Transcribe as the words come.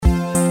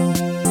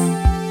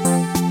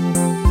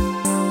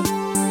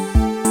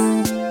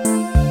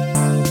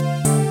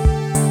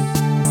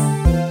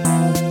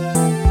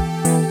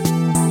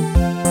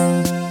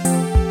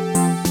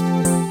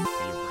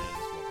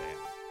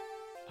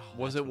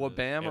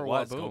Wabam or It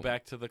was. Waboom? Go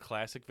back to the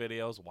classic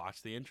videos.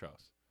 Watch the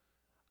intros.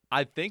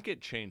 I think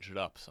it changed it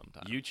up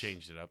sometimes. You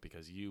changed it up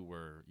because you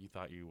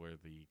thought you were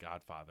the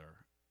godfather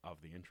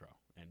of the intro,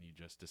 and you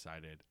just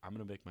decided, I'm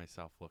going to make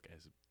myself look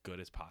as good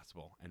as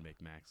possible and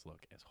make Max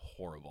look as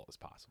horrible as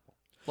possible.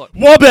 Look,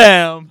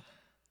 Wabam!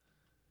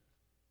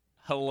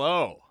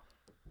 hello,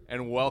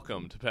 and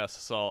welcome to Pass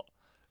the Salt.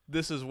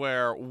 This is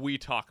where we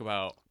talk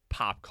about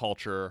pop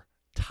culture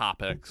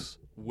topics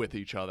with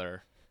each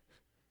other.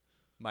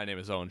 My name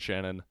is Owen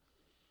Shannon.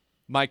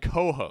 My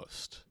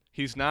co-host,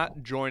 he's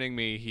not joining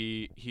me.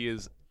 He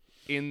is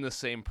in the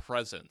same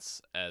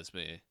presence as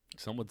me.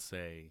 Some would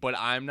say, But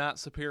I'm not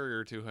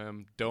superior to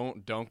him.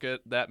 Don't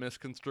get that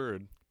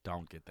misconstrued.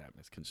 don't get that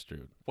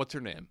misconstrued. What's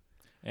your name?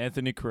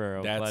 Anthony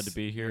Carrero, glad to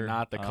be here. You're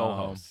not the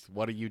co-host.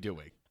 What are you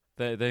doing?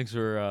 Thanks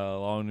for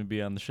allowing me to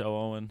be on the show,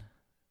 Owen.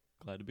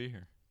 Glad to be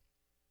here.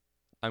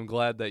 I'm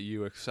glad that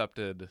you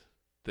accepted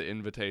the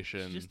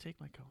invitation Just take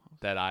my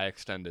co-host. that I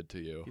extended to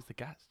you. He's the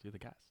guest. You're the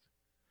guest.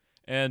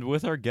 And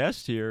with our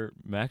guest here,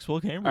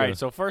 Maxwell Cambria. All right,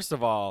 so first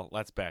of all,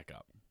 let's back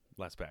up.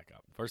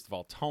 First of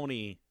all,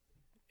 Tony,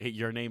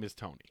 your name is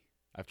Tony.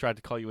 I've tried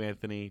to call you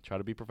Anthony, try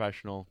to be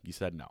professional. You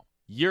said no.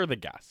 You're the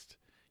guest.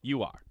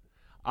 You are.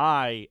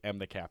 I am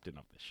the captain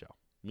of this show.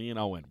 Me and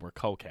Owen, we're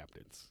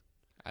co-captains.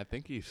 I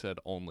think he said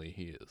only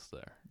he is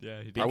there.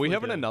 Yeah, he Are we definitely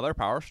having did. another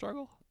power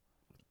struggle?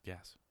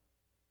 Yes.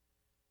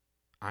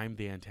 I'm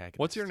the antagonist.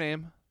 What's your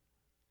name?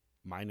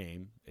 My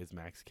name is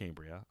Max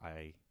Cambria.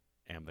 I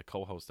am the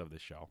co-host of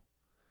this show.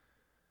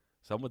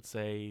 Some would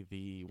say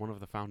one of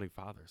the founding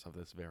fathers of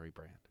this very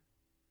brand.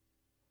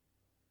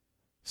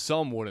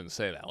 Some wouldn't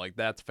say that. Like,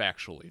 that's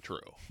factually true.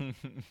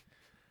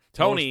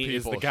 Tony Most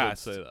is the people should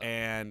guest, say that.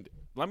 and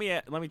let me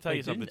tell Hey,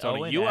 you something, didn't Tony.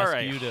 Owen You are ask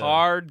a you to-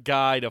 hard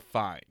guy to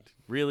find.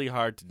 Really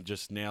hard to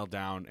just nail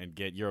down and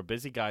get. You're a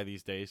busy guy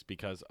these days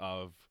because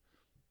of.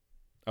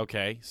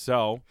 Okay,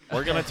 so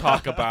we're gonna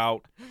talk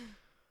about.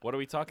 What are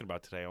we talking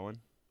about today, Owen?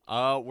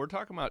 We're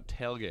talking about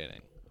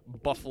tailgating.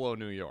 Buffalo,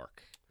 New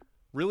York.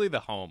 Really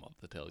the home of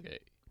the tailgate.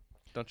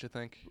 Don't you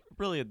think?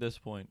 Really, at this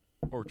point,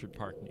 Orchard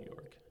Park, New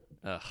York.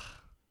 Ugh.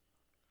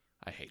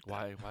 I hate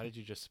that. Why did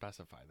you just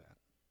specify that?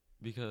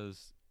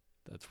 Because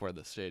That's where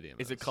the stadium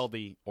is. Is it called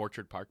the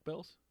Orchard Park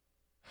Bills?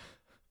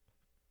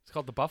 It's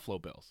called the Buffalo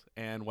Bills.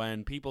 And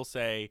when people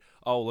say,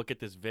 "Oh, look at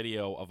this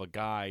video of a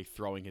guy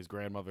throwing his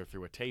grandmother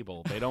through a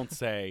table," they don't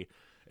say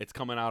it's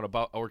coming out of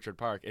Orchard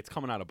Park. It's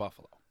coming out of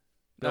Buffalo.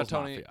 Now, Bills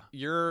Tony,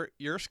 Mafia.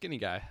 you're a skinny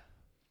guy.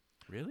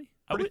 Really?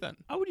 Pretty thin.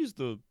 I would use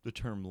the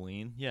term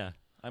lean. Yeah,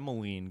 I'm a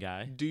lean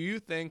guy. Do you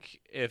think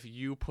if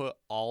you put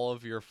all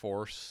of your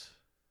force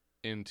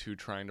into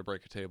trying to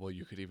break a table,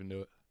 you could even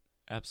do it?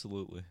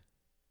 Absolutely.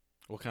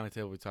 What kind of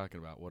table are we talking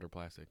about? Wood or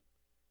plastic?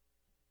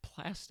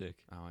 Plastic.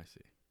 Oh, I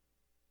see.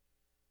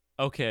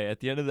 Okay, at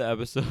the end of the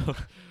episode,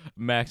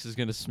 Max is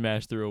going to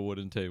smash through a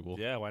wooden table.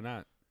 Yeah, why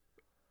not?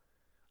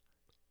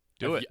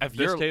 Do If it. y- if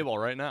This you're- table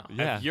right now.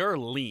 Yeah. If you're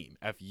lean,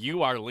 if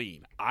you are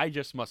lean, I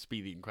just must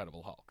be the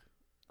Incredible Hulk.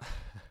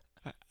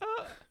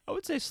 I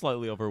would say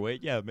slightly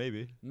overweight. Yeah,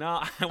 maybe.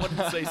 No, I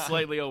wouldn't say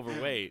slightly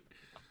overweight.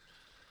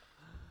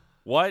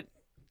 What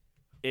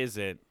is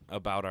it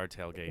about our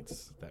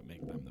tailgates that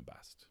make them the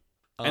best?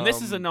 And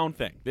this is a known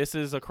thing. This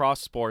is across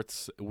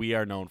sports. We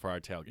are known for our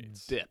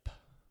tailgates. dip.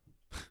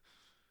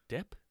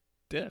 Dip?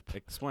 Dip.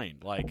 Explain.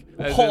 Like,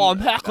 As oh, in-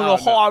 I'm hacking no, a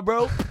no. hard,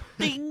 bro.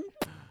 Ding,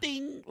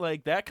 ding.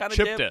 Like that kind of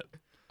Chip dip? dip.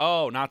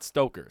 Oh, not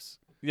Stoker's.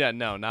 Yeah,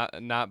 no,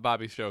 not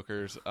Bobby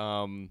Stoker's.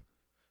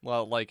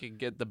 Well, like you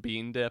get the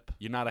bean dip.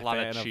 You're not a lot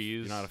fan of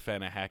cheese. You're not a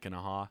fan of hacking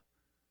a haw.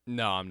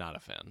 No, I'm not a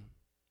fan.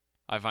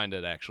 I find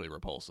it actually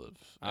repulsive,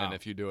 and Oh.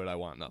 if you do it, I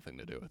want nothing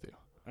to do with you.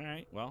 All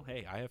right. Well,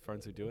 hey, I have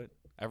friends who do it.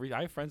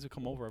 I have friends who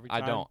come over every I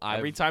time. don't.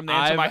 Every I've- time they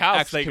enter my I've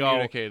house, they go,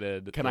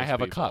 excommunicated "Can I those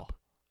have a people. cup?"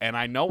 And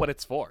I know what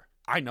it's for.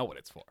 I know what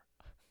it's for.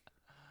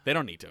 They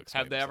don't need to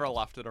explain. Have they ever themselves.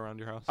 left it around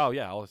your house? Oh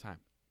yeah, all the time.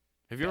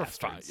 Have you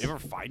Bastards. ever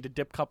find a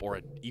dip cup or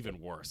even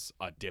worse,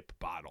 a dip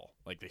bottle?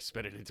 Like they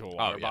spit it into a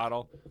water yeah.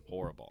 bottle.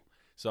 Horrible.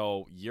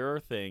 So your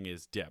thing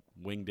is dip,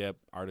 wing dip,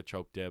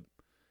 artichoke dip,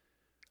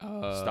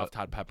 stuffed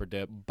hot pepper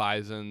dip.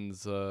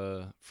 Bison's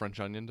French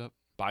onion dip.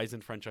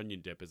 Bison French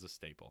onion dip is a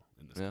staple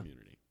in this Yeah.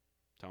 community.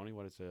 Tony,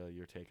 what is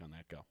your take on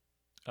that?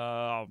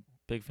 Go.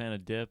 Big fan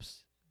of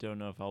dips. Don't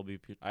know if I'll be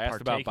I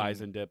asked about partaking-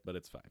 bison dip, but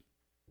it's fine.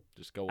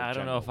 Just go with I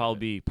don't know general if I'll with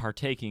it. be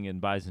partaking in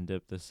bison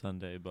dip this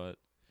Sunday, but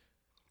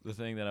the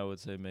thing that I would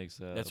say makes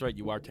That's right,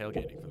 you are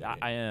tailgating for the game.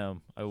 I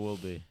am. I will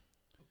be.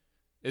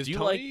 Is Do you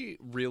Tony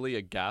really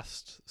a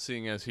guest,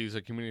 seeing as he's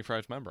a Community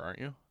Fries member, aren't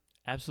you?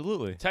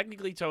 Absolutely.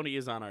 Technically, Tony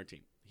is on our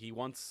team. He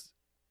once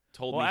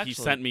told Well, me he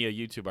actually- sent me a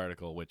YouTube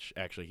article, which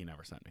actually he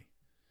never sent me.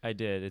 I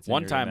did. It's in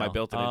One your time I email.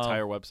 built an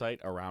entire website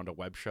around a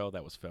web show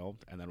that was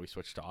filmed, and then we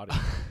switched to audio.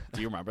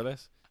 Do you remember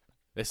this?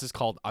 This is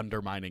called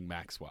Undermining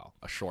Maxwell,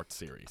 a short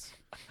series.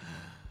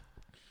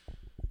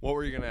 What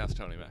were you going to ask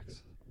Tony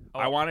Max?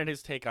 I wanted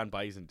his take on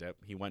bison dip.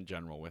 He went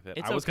general with it.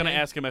 It's I was going to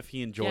okay. ask him if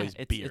he enjoys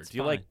it's- beer. it's Do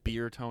you fine. like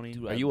beer, Tony?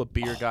 Dude, Are I- you a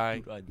beer guy?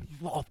 Dude, I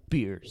love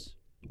beers.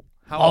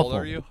 How Awful. old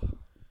are you?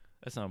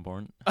 That's not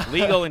important.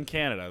 Legal in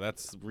Canada.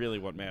 That's really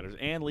what matters,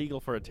 and legal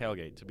for a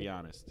tailgate. To be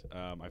honest,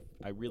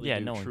 I really Yeah,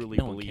 do no one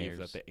believe cares.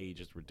 that the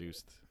age is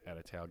reduced at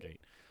a tailgate.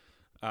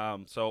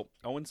 So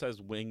Owen says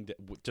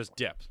just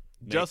dip.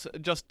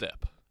 Just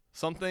dip.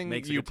 Something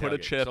Makes a you good put a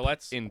tailgate. chip So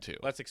let's- into.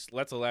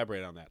 Let's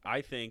elaborate on that.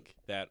 I think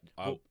that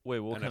Wait,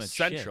 what an kind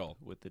essential of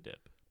chip with the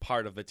dip?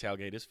 part of the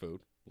tailgate is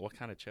food. What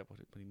kind of chip? What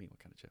do you mean? What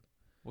kind of chip?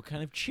 What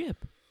kind of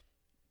chip?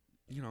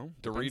 You know,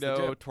 depends the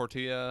Dorito, dip.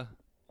 tortilla,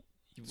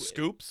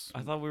 Scoops.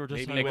 I thought we were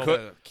just Maybe talking with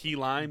about a key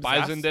lime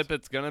bison zest. dip.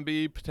 It's gonna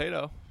be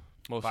potato.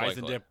 Most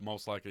Bison likely. dip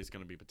most likely is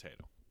going to be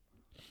potato.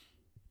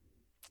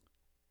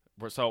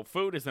 So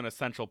food is an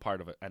essential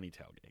part of any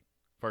tailgate.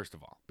 First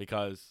of all,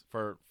 because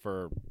for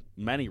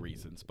many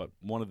reasons, but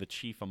one of the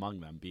chief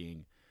among them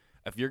being,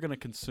 if you're going to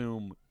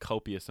consume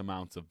copious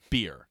amounts of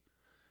beer,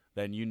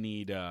 then you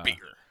need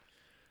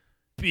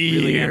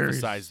really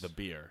emphasize the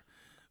beer.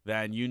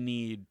 Then you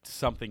need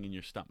something in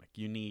your stomach.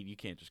 You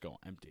can't just go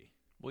empty.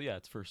 Well, yeah,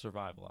 it's for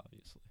survival,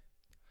 obviously.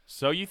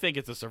 So you think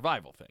it's a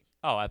survival thing?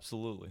 Oh,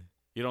 absolutely.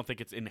 You don't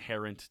think it's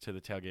inherent to the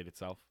tailgate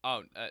itself?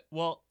 Oh,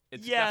 Well,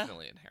 it's yeah,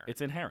 definitely inherent.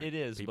 It's inherent. it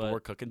is. People but were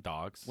cooking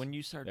dogs. when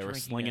you start they were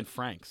drinking slinging at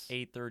Franks.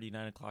 8:30,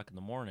 9 o'clock in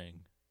the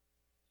morning,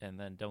 and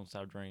then don't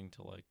stop drinking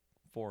till like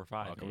 4 or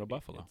 5. Welcome to maybe,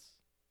 Buffalo.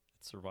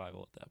 It's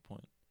survival at that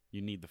point.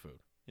 You need the food.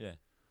 Yeah.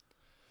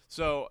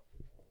 So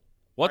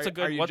What's are- a are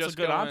good you What's a just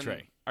good going-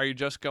 entree? Are you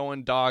just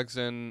going dogs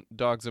and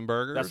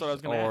burgers? That's what I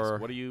was going to or-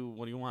 ask. What do you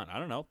want? I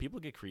don't know. People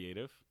get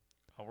creative.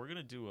 Oh, we're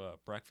gonna do a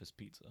breakfast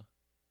pizza.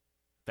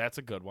 That's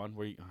a good one.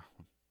 Where are you buying it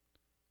from?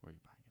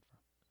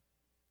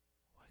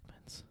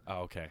 Wegmans.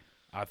 Oh, okay.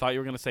 I thought you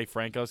were going to say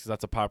Franco's because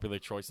that's a popular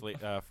choice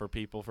for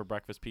people for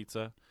breakfast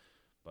pizza,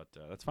 but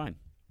that's fine.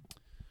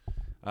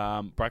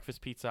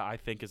 Breakfast pizza, I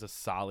think, is a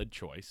solid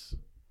choice.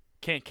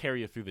 Can't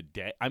carry you through the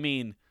day. I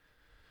mean,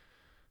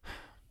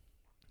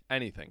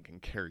 Anything can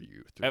carry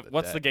you through.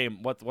 what's day. the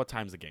game? What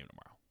time's the game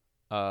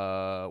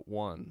tomorrow?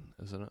 1,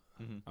 isn't it?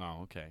 Mm-hmm.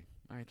 Oh, okay.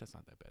 All right, that's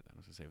not that bad. I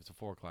was going to say, if it's a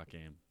 4:00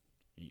 game,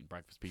 eating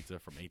breakfast pizza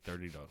from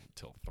 8:30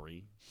 till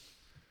 3.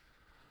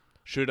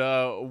 Should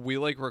we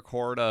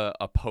record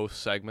a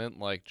post segment,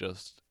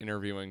 just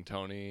interviewing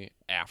Tony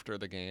after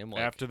the game?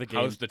 After the game,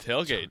 how's the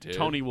tailgate, dude?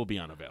 Tony will be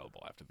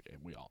unavailable after the game.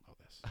 We all know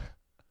this.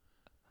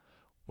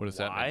 what does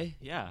that mean? Why?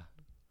 Yeah.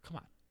 Come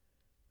on.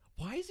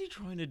 Why is he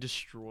trying to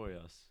destroy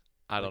us?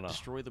 I don't know.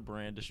 Destroy the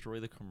brand, destroy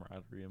the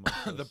camaraderie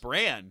amongst The us.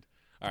 brand.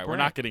 All right, we're brand.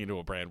 not getting into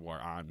a brand war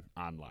on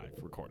live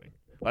recording.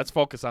 Let's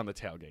focus on the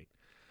tailgate.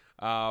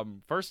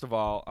 First of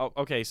all,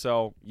 okay,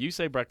 so you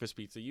say breakfast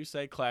pizza. You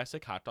say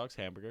classic hot dogs,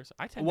 hamburgers.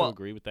 I tend to Well-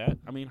 agree with that.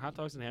 I mean, hot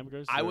dogs and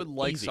hamburgers. I are would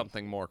like easy.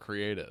 something more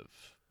creative.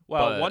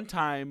 Well, but- one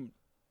time,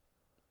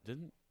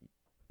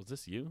 was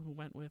this you who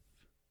went with?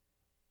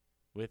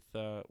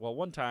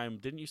 One time,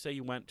 didn't you say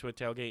you went to a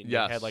tailgate and you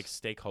Yes. had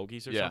steak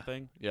hoagies or Yeah.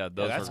 something? Yeah,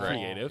 those that's were great.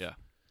 creative. Yeah.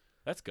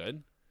 That's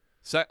good.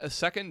 A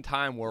second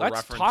time we're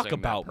Let's referencing talk that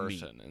about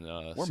meat. person. In,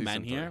 We're season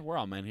men 3. here. We're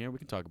all men here. We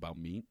can talk about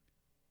meat.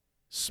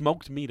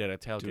 Smoked meat at a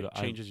tailgate Dude,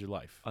 changes your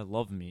life. I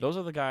love meat. Those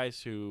are the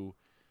guys who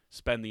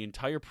spend the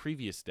entire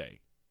previous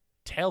day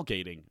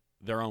tailgating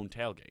their own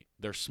tailgate.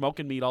 They're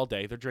smoking meat all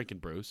day. They're drinking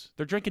brews.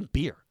 They're drinking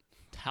beer.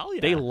 Hell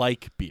yeah. They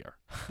like beer.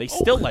 They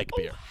still like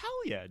beer. Oh, hell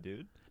yeah,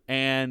 dude.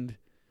 And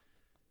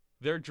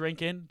they're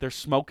drinking. They're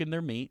smoking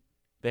their meat.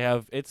 They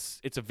have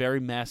it's a very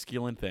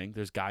masculine thing.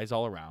 There's guys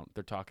all around.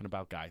 They're talking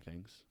about guy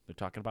things. They're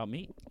talking about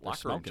meat. They're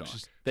Locker room smoking.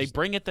 talk. They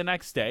bring it the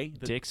next day.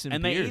 Dicks and,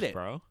 and beers, they eat it.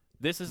 bro.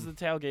 This is the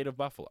tailgate of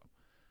Buffalo.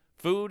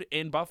 Food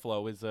in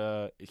Buffalo is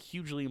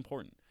hugely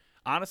important.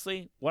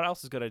 Honestly, what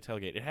else is good at a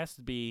tailgate? It has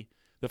to be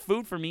the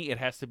food for me. It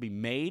has to be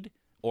made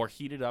or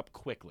heated up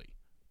quickly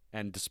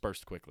and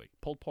dispersed quickly.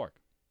 Pulled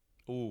pork,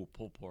 Ooh,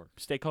 pulled pork.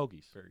 steak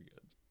hoagies, Very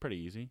good. pretty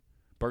easy.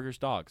 Burgers,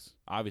 dogs,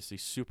 obviously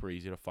super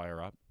easy to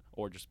fire up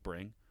or just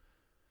bring.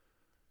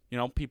 You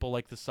know, people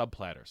like the sub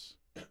platters.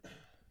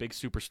 Big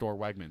superstore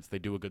Wegmans, they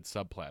do a good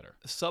sub platter.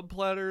 Sub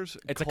platters.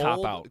 It's a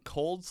cold, cop-out.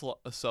 Cold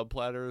sub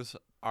platters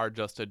are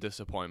just a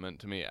disappointment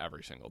to me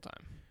every single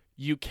time.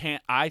 You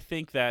can't. I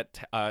think that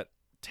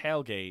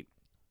tailgate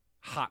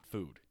hot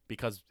food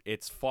because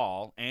it's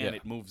fall and Yeah.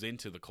 it moves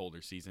into the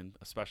colder season,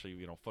 especially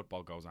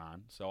football goes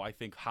on. So I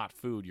think hot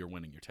food, you're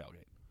winning your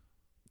tailgate.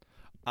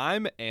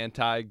 I'm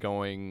anti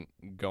going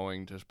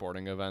to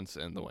sporting events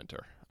in the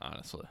winter.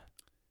 Honestly,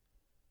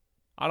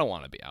 I don't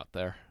want to be out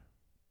there.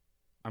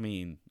 I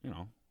mean,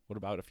 what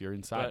about if you're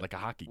inside But like a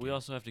hockey game? We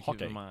also have to keep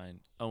Hockey. in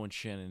mind Owen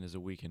Shannon is a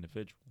weak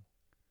individual.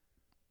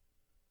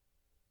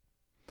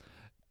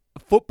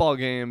 Football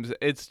games,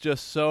 it's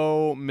just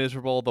so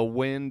miserable. The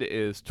wind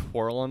is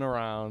twirling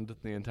around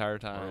the entire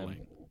time.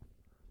 Whirling.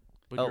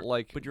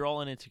 But, But you're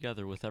all in it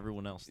together with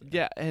everyone else. There.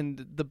 yeah,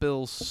 and the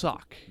Bills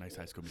suck. Nice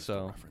High School Musical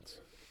So- reference.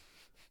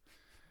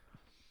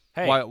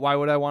 Hey, Why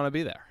would I want to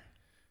be there?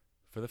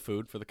 for the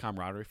food, for the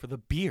camaraderie, for the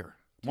beer.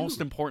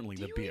 Most importantly,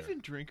 the beer.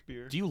 drink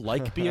beer? Do you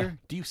like beer?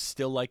 Do you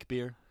still like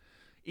beer?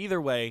 Either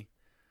way,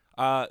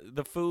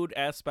 the food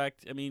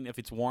aspect, I mean, if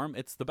it's warm,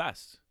 it's the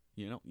best.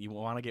 You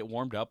want to get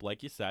warmed up,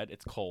 like you said.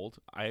 It's cold.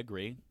 I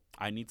agree.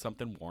 I need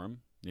something warm.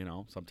 You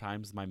know,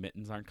 sometimes my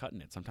mittens aren't cutting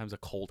it. Sometimes a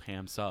cold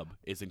ham sub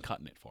isn't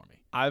cutting it for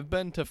me. I've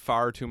been to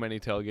far too many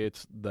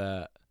tailgates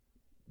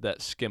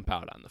that skimp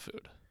out on the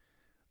food.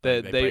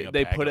 Bring a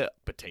They bag put of it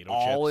potato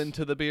all chips.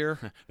 into the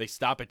beer. They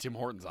stop at Tim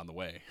Hortons on the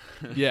way.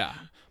 Yeah.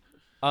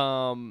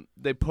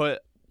 They put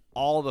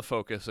all the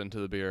focus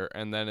into the beer,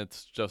 and then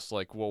it's just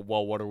like, well,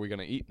 what are we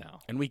gonna eat now?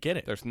 And we get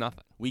it. There's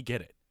nothing. We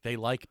get it. They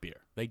like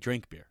beer. They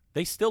drink beer.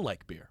 They still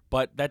like beer.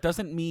 But that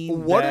doesn't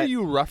mean What that, are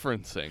you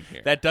referencing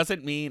here? That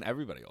doesn't mean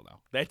everybody will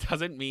know. That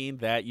doesn't mean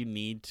that you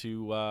need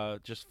to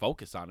just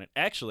focus on it.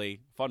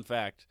 Actually, fun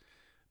fact,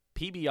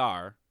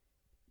 PBR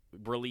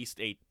released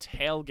a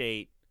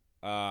tailgate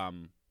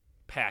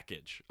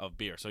package of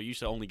beer. So you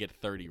used to only get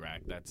 30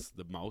 rack. That's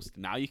the most.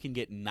 Now you can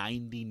get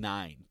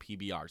 99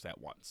 PBRs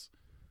at once.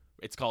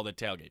 It's called a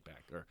tailgate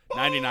pack, or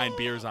 99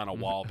 beers on a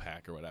wall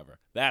pack, or whatever.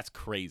 That's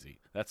crazy.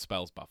 That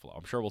spells Buffalo.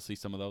 I'm sure we'll see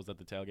some of those at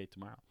the tailgate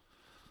tomorrow.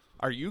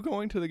 Are you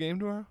going to the game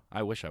tomorrow?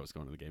 I wish I was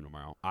going to the game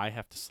tomorrow. I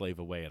have to slave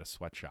away at a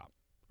sweatshop.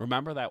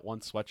 Remember that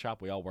one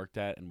sweatshop we all worked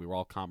at, and we were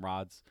all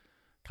comrades?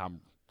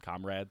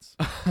 Comrades?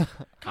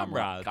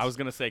 Comrades. I was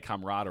going to say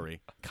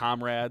camaraderie.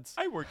 Comrades.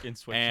 I work in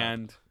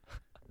sweatshop.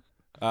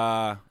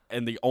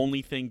 And the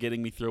only thing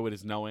getting me through it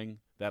is knowing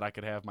that I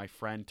could have my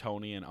friend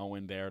Tony and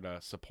Owen there to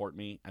support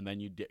me, and then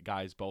you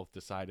guys both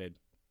decided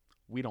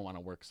we don't want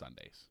to work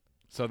Sundays.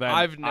 So then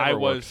I've never I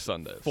worked was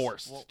Sundays.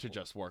 forced to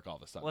just work all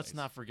the Sundays. Let's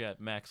not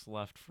forget Max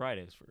left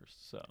Fridays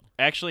first. So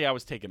Actually, I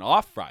was taking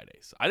off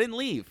Fridays. I didn't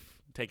leave.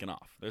 Taking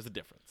off. There's a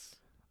difference.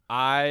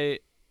 I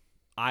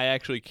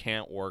actually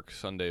can't work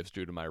Sundays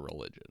due to my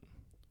religion.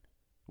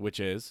 Which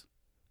is,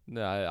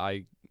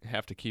 I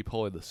have to keep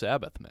holy the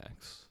Sabbath,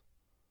 Max.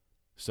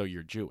 so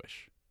you're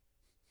Jewish.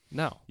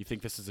 No. You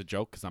think this is a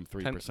joke because I'm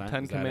 3%? Ten Is that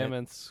it?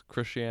 Commandments,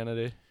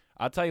 Christianity.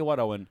 I'll tell you what,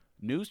 Owen.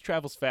 News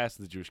travels fast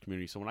in the Jewish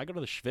community. So when I go to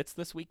the Schwitz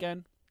this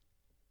weekend,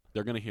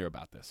 they're going to hear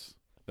about this.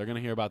 They're going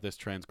to hear about this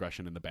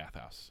transgression in the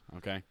bathhouse.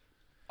 Okay?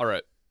 All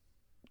right.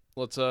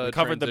 Let's We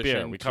covered the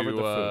beer. transition We covered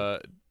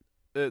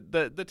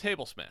the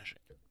table smashing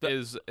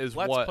is Let's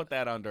what put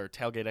that under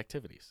tailgate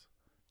activities.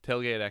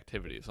 tailgate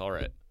activities. All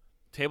right.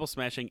 Table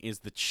smashing is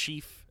the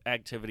chief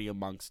activity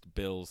amongst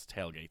Bills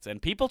tailgates.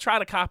 And people try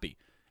to copy,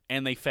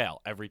 and they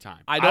fail every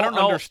time. I don't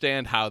know.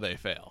 understand how they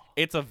fail.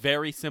 It's a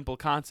very simple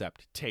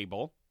concept.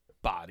 Table,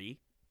 body,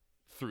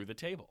 through the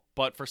table.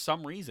 But for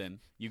some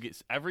reason, you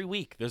get every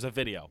week there's a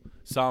video.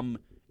 Some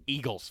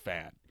Eagles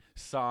fan,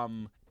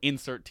 some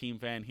insert team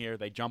fan here,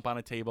 they jump on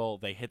a table,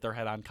 they hit their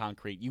head on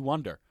concrete. You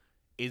wonder,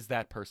 is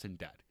that person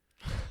dead?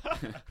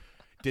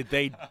 Did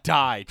they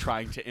die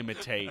trying to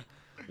imitate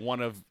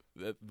one of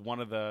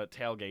the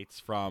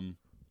tailgates from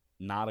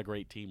not a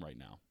great team right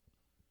now?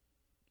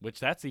 Which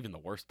that's even the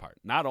worst part.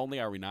 Not only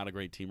are we not a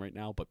great team right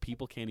now, but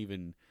people can't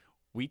even.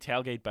 We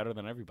tailgate better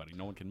than everybody.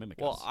 No one can mimic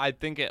us. Well, I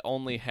think it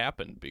only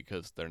happened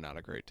because they're not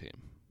a great team.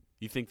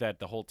 You think that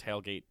the whole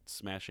tailgate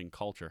smashing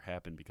culture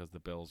happened because the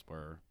Bills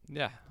were?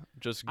 Yeah,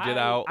 just get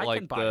I out can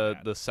like buy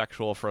that. the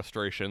sexual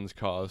frustrations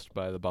caused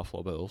by the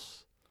Buffalo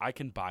Bills. I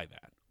can buy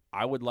that.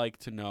 I would like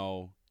to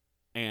know,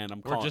 and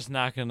I'm we're calling. just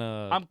not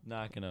gonna I'm-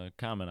 not gonna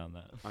comment on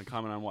that. On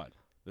comment on what?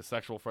 The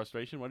sexual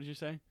frustration. What did you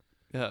say?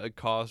 Yeah,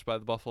 caused by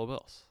the Buffalo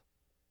Bills.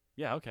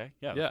 Yeah. Okay.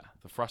 Yeah. Yeah.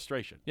 The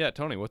frustration. Yeah,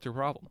 Tony, what's your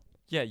problem?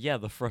 Yeah,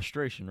 the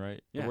frustration,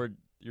 right? Yeah. The word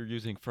you're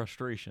using,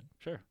 frustration.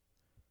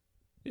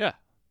 Yeah.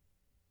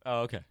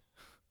 Oh, okay.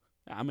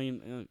 I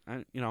mean,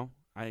 I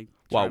try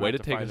Wow, not way to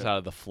take find us out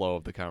of the flow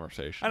of the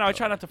conversation. I know. I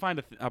try Tony. not to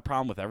find a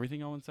problem with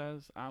everything Owen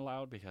says out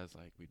loud because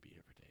like we'd be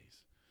here for days.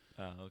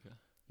 Oh, okay.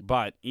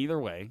 But either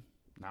way,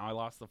 now I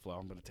lost the flow.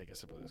 I'm gonna take a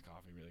sip of this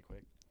coffee really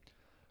quick.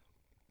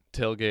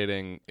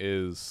 Tailgating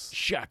is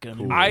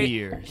Shotgun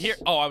beers.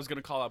 I was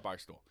gonna call out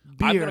Barstool.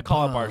 I'm gonna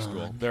call out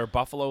Barstool. Their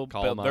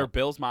Call 'em their out.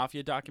 Bills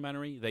Mafia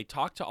documentary. They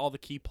talk to all the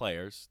key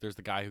players. There's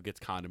the guy who gets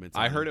condiments.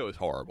 I on heard him. it was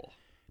horrible.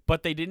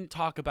 But they didn't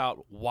talk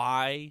about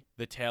why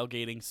the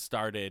tailgating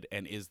started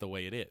and is the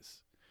way it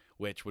is,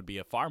 which would be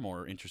a far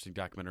more interesting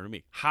documentary to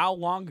me. How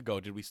long ago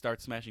did we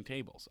start smashing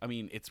tables? I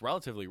mean, it's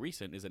relatively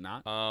recent, is it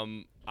not?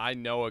 I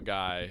know a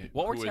guy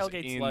What were who was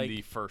tailgates in like?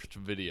 the first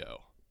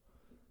video.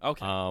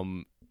 Okay.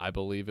 I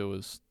believe it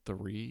was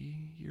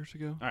 3 years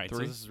ago. All right, so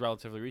 3? this is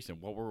relatively recent.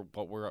 What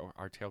were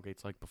our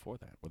tailgates like before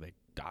that? Were they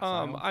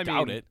docile? I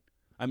Doubt mean- it.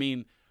 I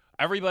mean,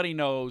 everybody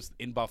knows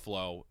in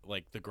Buffalo,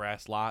 like the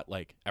grass lot,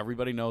 like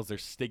everybody knows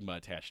there's stigma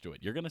attached to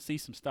it. You're gonna see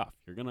some stuff.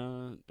 You're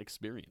gonna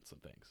experience some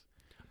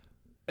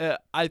things.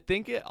 I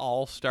think it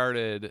all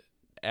started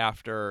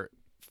after.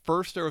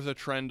 First, there was a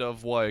trend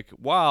of like,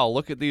 wow,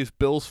 look at these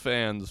Bills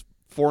fans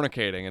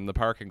fornicating in the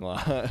parking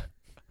lot,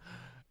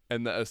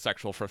 and the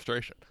sexual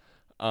frustration.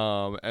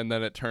 And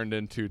then it turned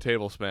into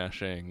table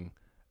smashing,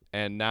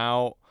 and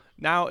now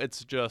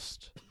it's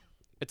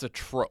a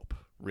trope,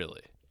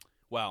 really.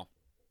 Well,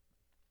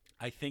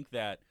 I think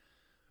that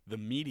the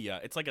media,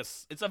 it's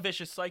a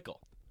vicious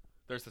cycle.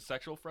 There's the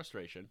sexual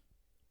frustration.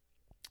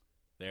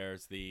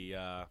 There's the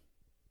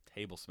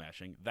table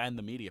smashing. Then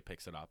the media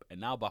picks it up, and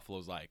now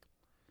Buffalo's like,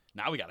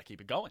 now we got to keep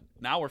it going.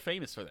 Now we're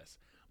famous for this.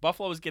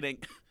 Buffalo is getting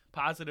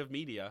positive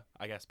media,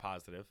 I guess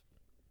positive,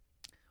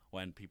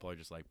 when people are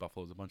just like,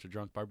 Buffalo's a bunch of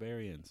drunk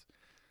barbarians.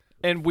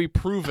 And we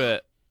prove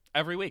it.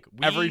 Every week.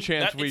 Every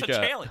chance we it's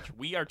get. a challenge.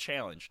 We are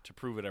challenged to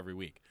prove it every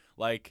week.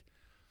 Like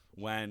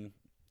when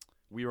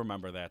we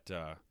remember that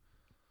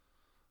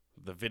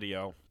the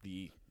video,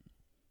 the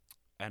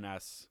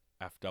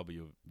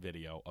NSFW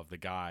video of the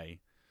guy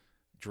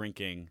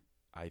drinking,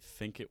 I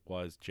think it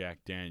was Jack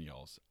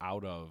Daniels,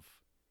 out of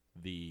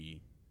the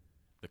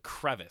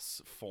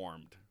crevice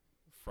formed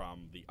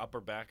from the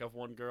upper back of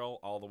one girl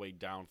all the way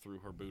down through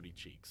her booty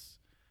cheeks.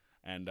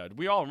 And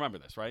we all remember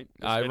this, right?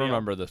 I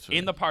remember this.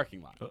 In the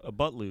parking lot. A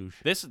butt luge.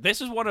 This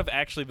is one of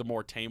actually the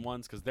more tame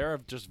ones because there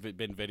have just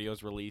been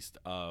videos released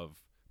of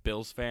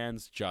Bills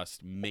fans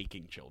just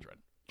making children,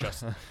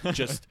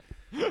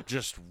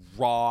 just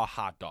raw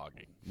hot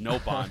dogging, no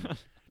bun,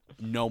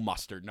 no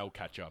mustard, no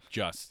ketchup.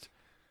 Just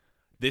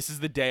this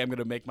is the day I'm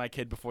gonna make my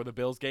kid before the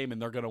Bills game, and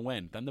they're gonna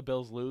win. Then the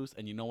Bills lose,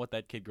 and you know what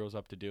that kid grows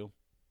up to do?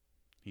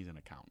 He's an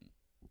accountant.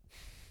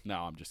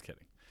 No, I'm just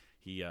kidding.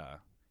 He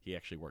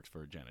actually works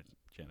for a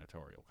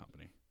janitorial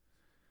company.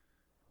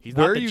 He's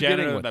Where not are the you getting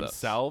janitor with this?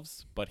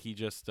 themselves, but he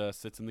just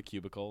sits in the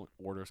cubicle,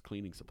 orders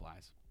cleaning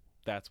supplies.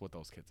 That's what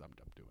those kids end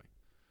up doing.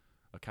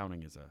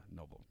 Accounting is a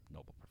noble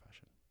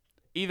profession.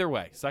 Either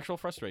way, sexual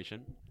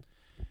frustration.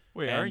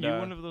 Wait, And, aren't you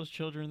one of those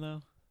children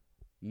though?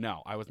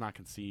 No, I was not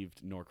conceived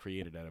nor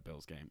created at a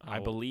Bills game. I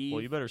Oh, believe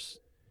Well, you better,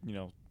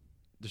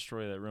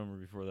 destroy that rumor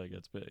before that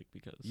gets big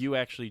because you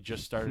actually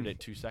just started it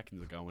 2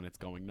 seconds ago, and it's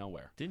going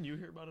nowhere. didn't you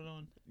hear about it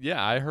on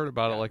Yeah, I heard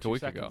about it Yeah, like a 2 week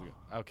seconds ago.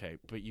 Okay,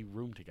 but you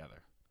roomed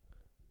together.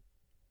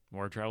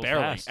 More travels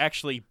Barely. fast?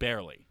 Actually,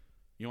 barely.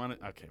 You want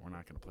to? Okay, we're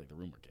not going to play the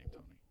rumor game,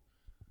 Tony.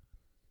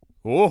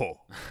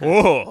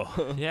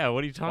 Oh. Yeah,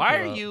 what are you talking Why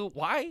about? are you?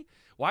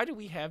 Why do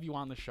we have you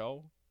on the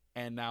show?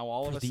 And now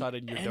all of For a the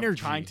sudden you're energy.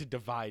 trying to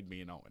divide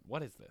me and Owen.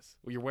 What is this?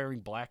 Well, you're wearing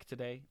black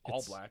today, all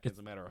It's- black, as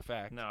a matter of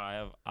fact. No, I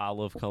have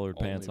olive colored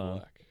pants Only on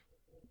black.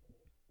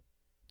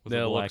 with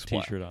That a black looks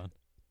black. t-shirt on.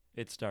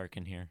 It's dark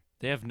in here.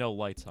 They have no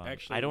lights on.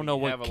 Actually, I don't we know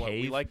what have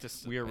cave we like to.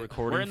 we are We're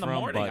recording in the from,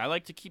 morning. but I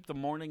like to keep the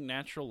morning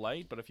natural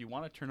light, but if you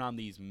want to turn on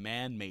these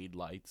man-made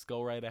lights,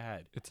 go right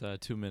ahead. it's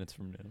 2 minutes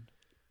from noon.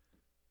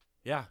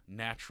 Yeah,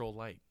 natural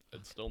light.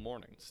 It's still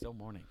morning. Still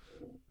morning.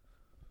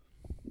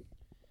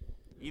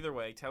 Either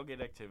way,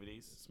 tailgate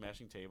activities,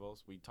 smashing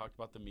tables. We talked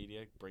about the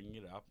media bringing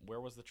it up.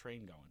 Where was the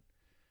train going?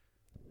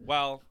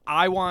 Well,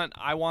 I want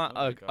Okay, go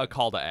a ahead.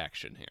 call to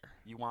action here.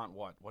 you want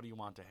what? What do you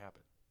want to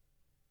happen?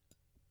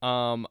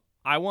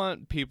 I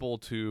want people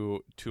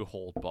to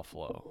hold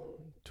Buffalo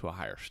to a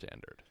higher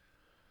standard.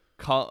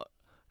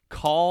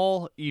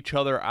 Call each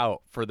other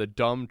out for the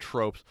dumb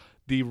tropes.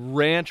 The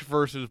ranch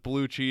versus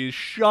blue cheese.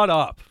 Shut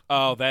up.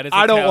 Oh, that is.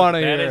 I don't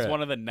wanna That hear is it.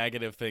 one of the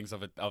negative things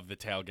of the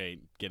tailgate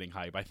getting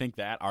hype. I think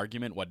that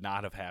argument would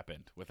not have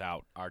happened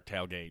without our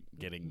tailgate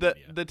getting media.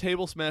 The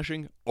table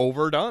smashing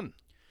overdone.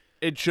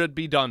 It should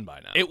be done by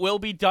now. It will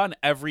be done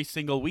every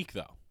single week,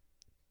 though.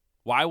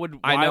 Why would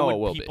I know it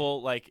will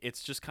people like?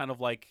 It's just kind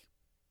of like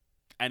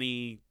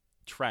any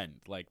trend.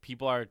 Like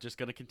people are just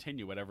going to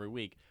continue it every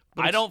week.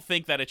 But I it's- don't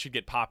think that it should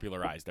get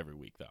popularized every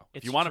week, though. If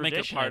It's you want to make it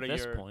tradition part at of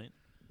this your point.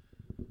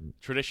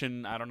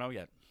 tradition, I don't know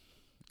yet.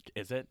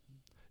 Is it?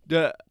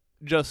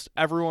 Just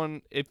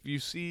everyone, if you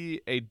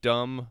see a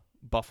dumb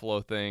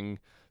Buffalo thing,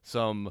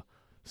 some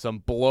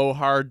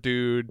blowhard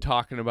dude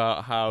talking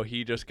about how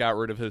he just got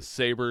rid of his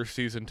Sabres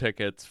season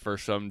tickets for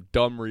some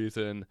dumb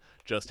reason,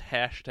 just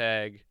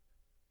hashtag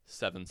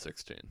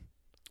 716.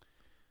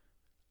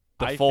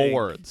 The I full think-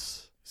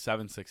 words.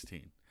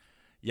 716.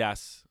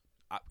 Yes.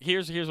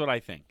 Here's what I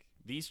think.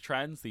 These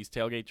trends, these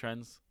tailgate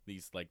trends,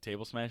 these like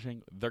table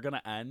smashing, they're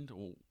gonna end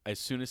as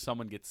soon as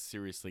someone gets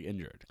seriously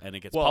injured and it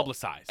gets Well,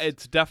 publicized.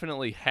 It's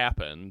definitely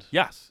happened.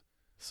 Yes.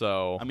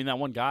 So I mean, that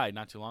one guy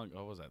not too long ago,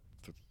 what was that?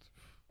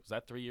 Was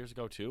that 3 years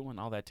ago too, when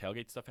all that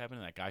tailgate stuff happened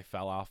and that guy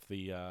fell off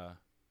the?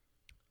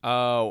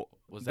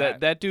 Was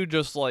that dude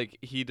just like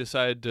he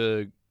decided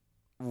to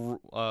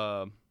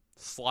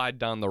slide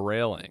down the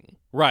railing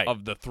right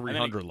of the And then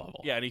 300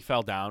 level. Yeah, and he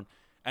fell down,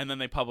 and then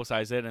they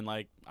publicized it, and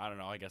like I don't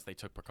know, I guess they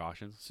took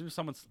precautions. As soon as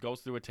someone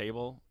goes through a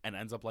table and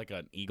ends up like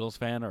an Eagles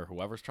fan or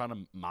whoever's trying to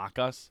mock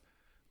us,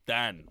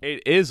 then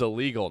It is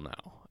illegal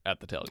now at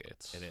the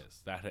tailgates. it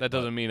is that. That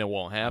doesn't mean it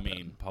won't I happen.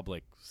 mean,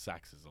 public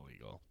sex is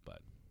illegal,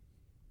 but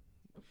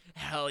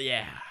Hell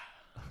yeah.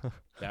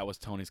 that was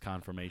Tony's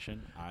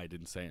confirmation. I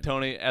didn't say anything.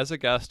 Tony, as a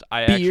guest,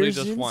 I actually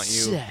just want you.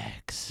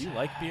 Sex. Do you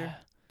like beer?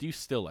 Do you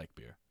still like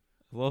beer?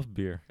 Love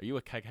beer. Are you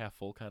a keg half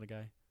full kind of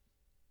guy?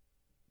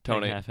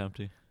 Tony, Half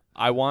empty.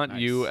 I want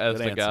Nice. you as Good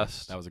the answer.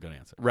 guest, That was a good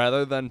answer.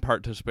 rather than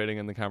participating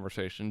in the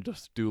conversation,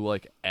 just do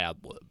like ad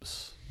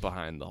libs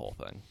behind the whole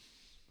thing.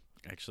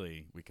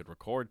 Actually, we could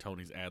record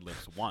Tony's ad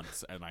libs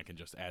once, and I can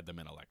just add them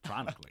in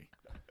electronically.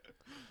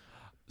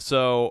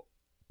 So,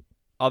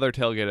 other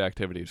tailgate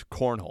activities: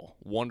 cornhole,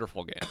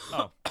 wonderful game.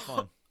 Oh,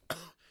 fun.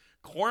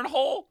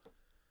 Cornhole?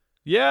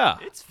 Yeah,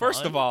 It's First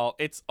fun. of all,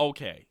 it's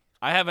okay.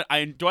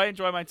 Do I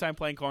enjoy my time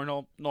playing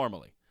cornhole?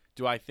 Normally.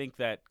 Do I think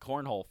that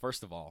cornhole,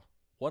 first of all,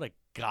 what a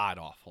god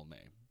awful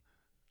name.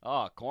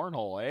 Oh,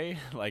 cornhole, eh?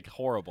 Like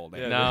horrible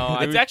name. Yeah, No,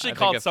 it's actually I think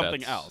called it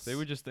something fits. else. They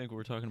would just think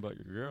we're talking about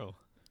your girl.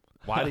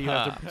 Why do you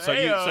have to? So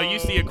you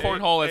see a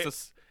cornhole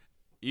as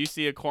you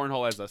see a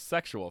cornhole as a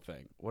sexual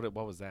thing. What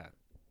was that?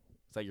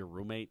 Is that your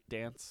roommate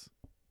dance?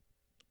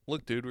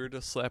 Look, dude, we were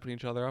just slapping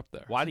each other up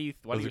there. Why do you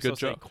was a good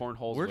associate joke.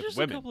 cornholes We're with just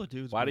women? a couple of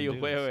dudes. Why do you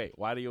being wait, dudes. wait?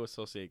 Why do you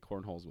associate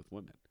cornholes with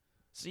women?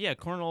 So yeah,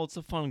 cornhole. It's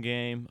a fun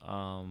game.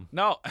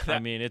 No, I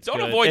mean, it's don't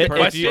good. avoid the If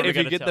question. you, We're if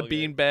you gonna get the tell you.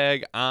 bean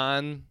bag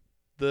on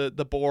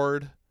the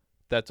board,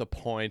 that's a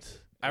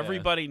point.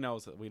 everybody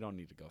knows that we don't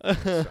need to go through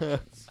the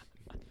instructions.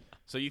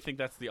 So you think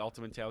that's the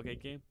ultimate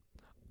tailgate game?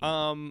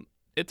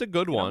 It's a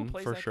good You know who one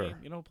plays for that sure. game?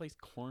 You know who plays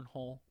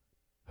cornhole?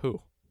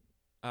 Who?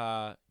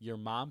 Your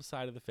mom's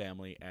side of the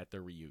family at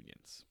their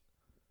reunions.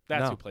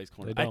 That's No, who plays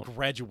cornhole. they At don't.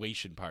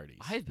 graduation parties.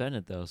 I've been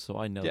at those, so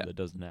I know Yeah. that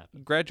doesn't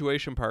happen.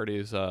 Graduation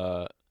parties,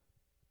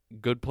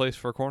 good place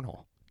for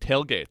cornhole.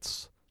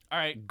 Tailgates, All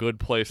right. good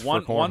place for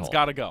cornhole. One's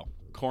got to go.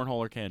 Cornhole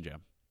or can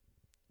jam?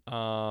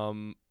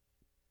 I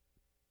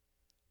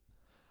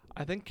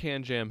think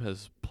Can Jam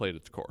has played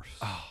its course.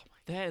 Oh,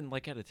 That and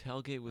like at a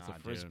tailgate with nah, a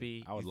dude.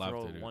 frisbee. I would you love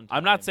throw to. it Dude. one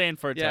I'm not time. saying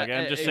for a Yeah, tailgate.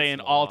 I'm just it's saying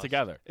lost. all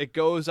together. It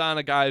goes on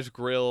a guy's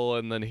grill,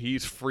 and then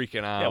he's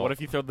freaking out. Yeah. What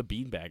if you throw the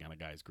beanbag on a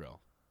guy's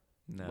grill?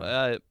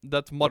 No.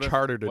 That's much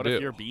harder to what do.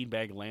 if your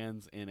beanbag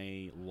lands in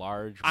a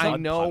large? I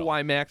mud know puddle?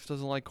 why Max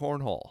doesn't like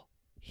cornhole.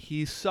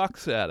 He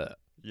sucks at it.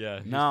 Yeah.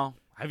 No.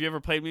 Have you ever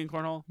played me in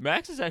cornhole?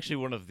 Max is actually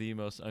one of the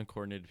most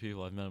uncoordinated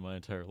people I've met in my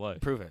entire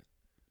life. Prove it.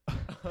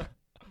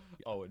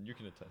 Oh, and you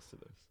can attest to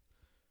this.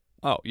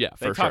 Oh yeah,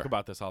 They for talk sure.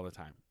 about this all the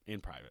time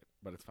in private,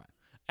 but it's fine.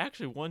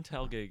 Actually, one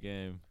tailgate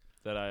game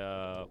that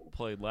I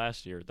played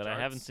last year that I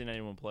haven't Darts? seen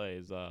anyone play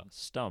is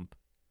Stump.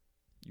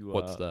 You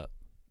What's that?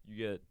 You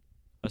get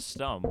a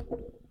stump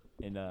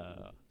and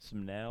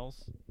some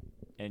nails,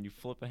 and you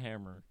flip a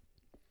hammer,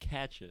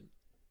 catch it,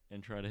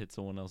 and try to hit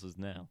someone else's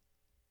nail.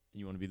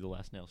 You want to be the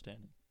last nail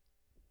standing.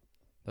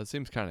 That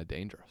seems kind of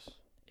dangerous.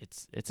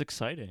 It's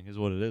exciting, is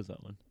what it is.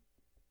 That one.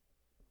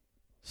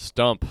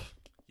 Stump.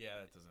 Yeah,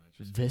 that doesn't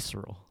interest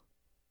Visceral. me.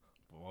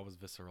 What was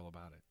visceral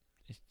about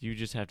it? You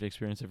just have to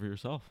experience it for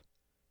yourself.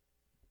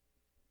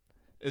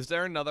 Is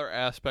there another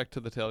aspect to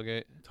the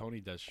tailgate? Tony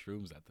does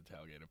shrooms at the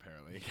tailgate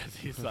apparently because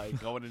he's like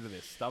going into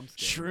this stumps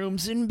game.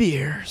 Shrooms and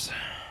beers.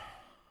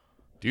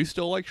 Do you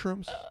still like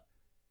shrooms?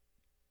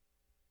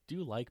 Do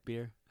you like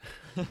beer?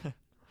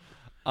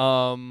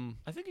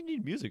 I think you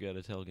need music at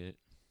a tailgate.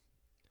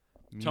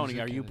 Tony,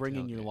 music are you at a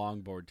bringing your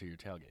tailgate. longboard to your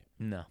tailgate?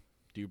 No.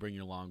 Do you bring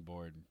your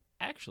longboard?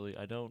 Actually,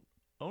 I don't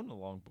own a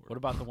longboard. What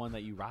about the one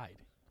that you ride?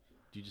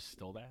 Do you just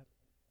steal that?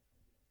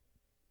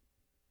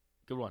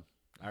 Good one.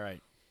 All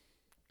right.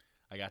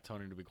 I got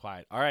Tony to be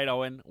quiet. All right,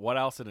 Owen. What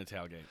else in a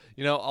tailgate?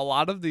 You know, a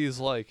lot of these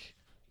like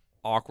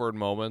awkward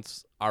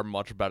moments are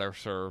much better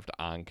served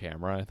on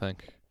camera, I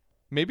think.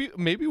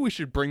 Maybe we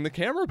should bring the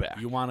camera back.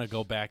 You want to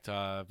go back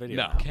to video?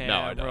 No. now.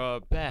 Camera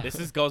back.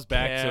 This goes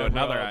back to Camera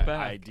another back.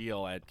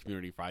 ideal at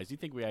Community Fries. You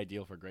think we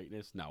ideal for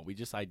greatness? No, we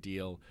just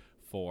ideal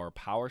for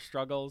power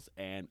struggles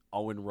and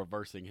Owen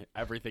reversing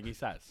everything he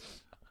says.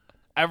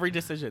 Every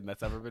decision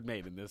that's ever been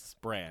made in this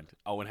brand,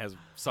 Owen has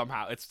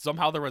it's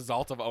somehow the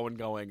result of Owen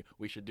going,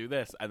 we should do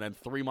this. And then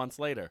 3 months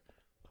later,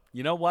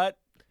 you know what?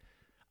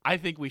 I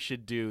think we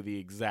should do the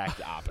exact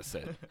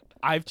opposite.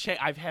 I've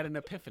had an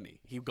epiphany.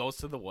 He goes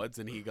to the woods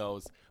and he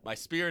goes, my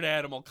spirit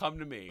animal, come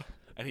to me.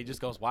 And he just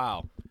goes,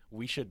 wow,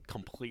 we should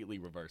completely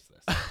reverse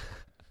this.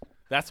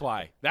 That's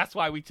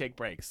why we take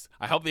breaks.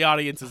 I hope the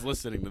audience is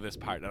listening to this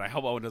part, and I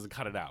hope Owen doesn't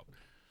cut it out.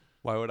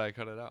 Why would I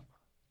cut it out?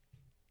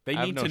 They I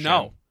have need no to shame.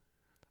 know.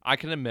 I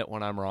can admit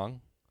when I'm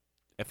wrong.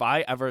 If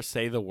I ever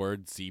say the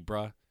word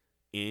zebra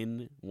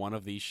in one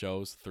of these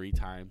shows 3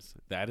 times,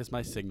 that is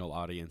my signal,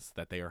 audience,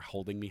 that they are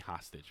holding me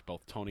hostage,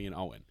 both Tony and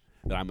Owen,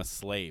 that I'm a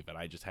slave and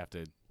I just have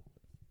to...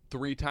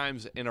 3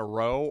 times in a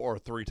row or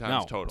 3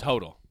 times no,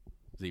 total?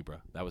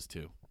 Zebra. That was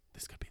 2.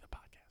 This could be the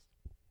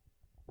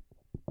podcast.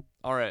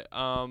 All right.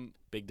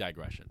 Big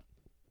digression.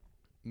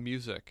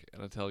 Music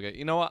and a tailgate.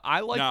 You know what?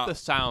 I like No. the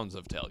sounds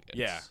of tailgates.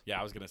 Yeah,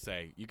 I was going to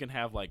say, you can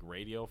have like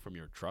radio from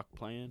your truck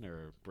playing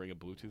or bring a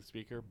Bluetooth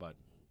speaker, but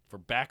for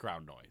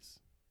background noise.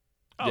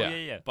 Oh, Yeah.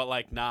 yeah. But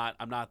like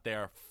I'm not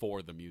there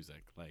for the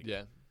music. Like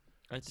Yeah.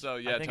 So I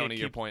yeah, think Tony, it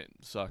your keep- point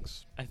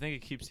sucks. I think it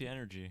keeps the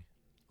energy.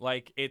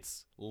 Like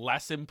it's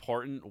less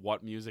important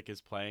what music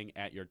is playing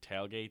at your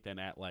tailgate than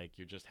at like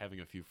you're just having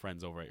a few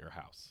friends over at your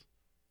house.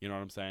 You know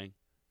what I'm saying?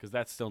 Because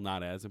that's still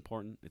not as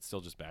important. It's still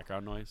just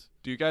background noise.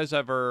 Do you guys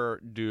ever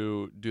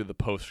do the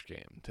post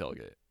game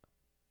tailgate?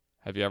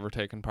 Have you ever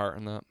taken part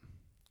in that?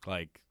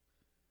 Like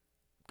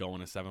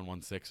going to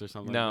 716 or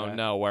something. No, like that.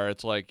 no, where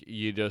it's like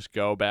you just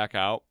go back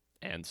out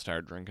and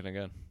start drinking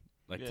again.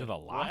 Like Yeah. to the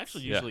Well, lots. I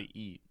actually Yeah. usually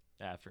eat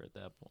after at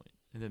that point,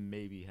 and then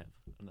maybe have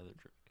another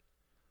drink,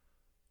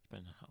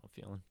 depending on how I'm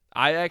feeling.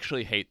 I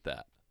actually hate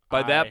that.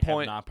 By I that have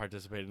point, not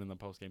participated in the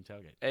post game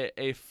tailgate.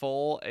 a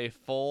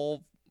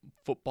full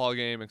football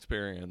game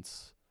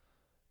experience,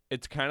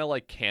 it's kind of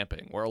like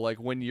camping, where like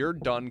when you're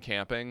done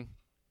camping,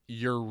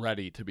 you're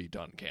ready to be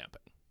done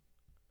camping.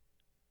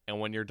 and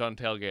when you're done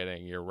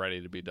tailgating, you're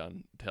ready to be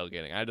done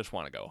tailgating. I just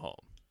want to go home.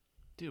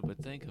 Dude, but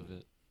think of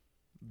it.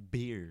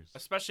 Beers.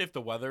 Especially if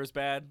the weather is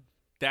bad.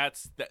 That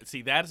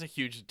is a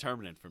huge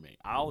determinant for me.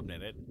 I'll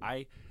admit it.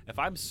 If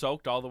I'm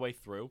soaked all the way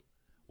through,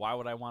 why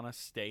would I want to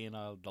stay in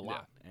the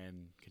lot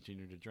and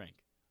continue to drink?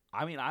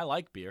 I mean, I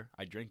like beer.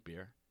 I drink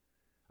beer.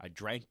 I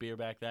drank beer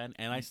back then,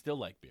 and I still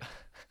like beer.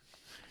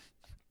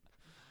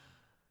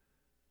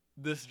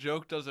 This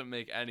joke doesn't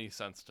make any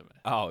sense to me.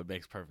 Oh, it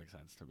makes perfect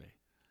sense to me.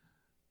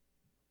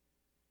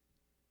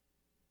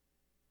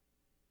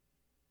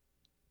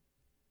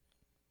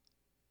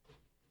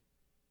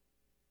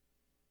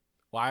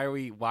 Why are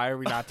we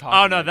not talking?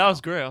 Oh, no, right that now?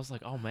 was great. I was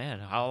like, oh, man,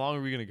 how long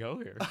are we going to go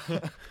here?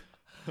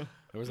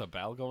 There was a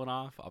bell going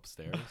off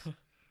upstairs.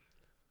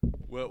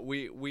 Well,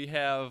 we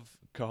have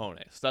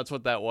cojones. That's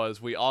what that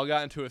was. We all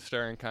got into a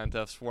staring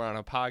contest. We're on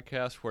a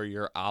podcast where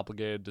you're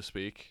obligated to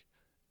speak,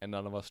 and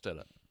none of us did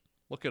it.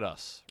 Look at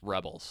us,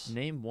 rebels.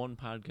 Name one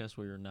podcast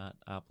where you're not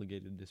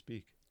obligated to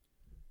speak.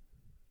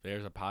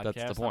 There's a podcast,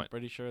 That's the point. I'm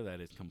pretty sure, that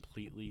is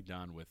completely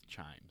done with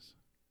chimes.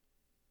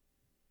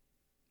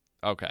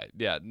 Okay,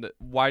 yeah.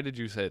 Why did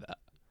you say that?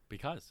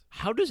 Because.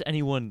 How does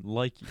anyone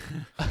like you?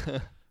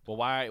 Well,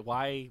 why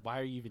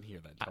are you even here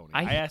then, Tony?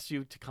 I I asked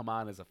you to come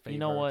on as a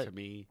favor what? to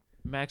me.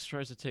 Max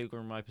tries to take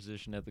over my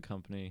position at the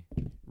company,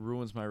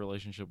 ruins my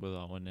relationship with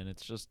Owen, and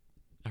it's just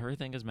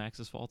everything is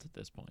Max's fault at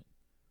this point.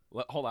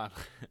 Hold on.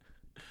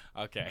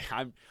 Okay,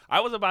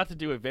 I was about to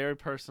do a very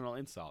personal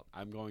insult.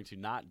 I'm going to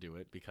not do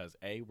it because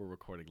A, we're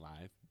recording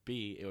live.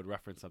 B, it would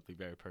reference something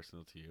very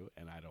personal to you,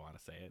 and I don't want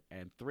to say it.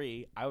 And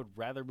 3, I would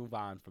rather move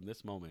on from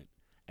this moment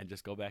and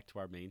just go back to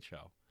our main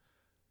show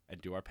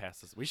and do our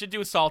passes. We should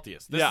do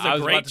Saltiest. This Yeah, I is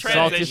was a great about to say-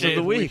 transition. Saltiest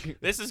of the week.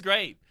 This is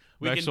great.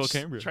 We Maxwell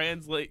can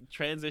Cambria.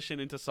 transition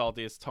into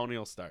Saltiest. Tony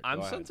will start. I'm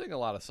Go ahead. sensing a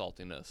lot of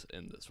saltiness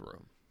in this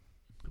room.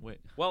 Wait,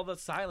 Well, the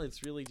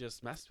silence really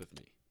just messed with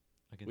me.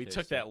 I can We taste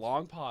took it. that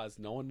long pause.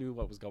 No one knew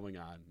what was going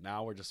on.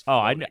 Now we're just Oh,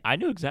 floating. I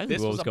knew exactly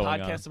This what was was a going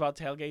podcast on. about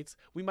tailgates.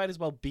 We might as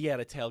well be at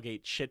a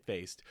tailgate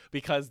shit-faced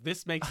because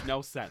this makes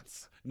no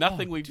sense.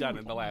 Nothing we've done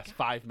in the last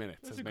 5 minutes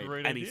That's has a made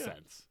great any idea.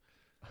 sense.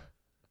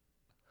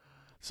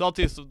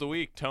 Saltiest of the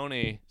week,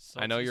 Tony.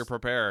 I know you're Saltiest-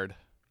 prepared.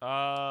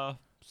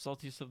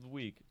 Saltiest of the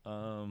week.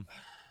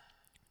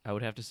 I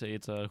would have to say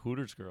it's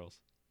Hooters Girls.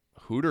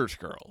 Hooters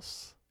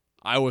girls.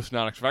 I was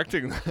not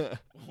expecting that.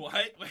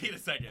 What? Wait a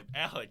second.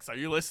 Alex, are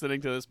you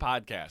listening to this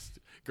podcast?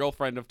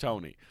 Girlfriend of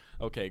Tony.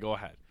 Okay, go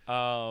ahead.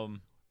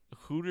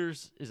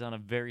 Hooters is on a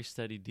very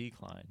steady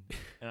decline,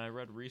 and I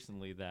read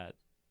recently that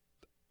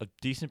a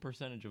decent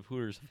percentage of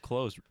Hooters have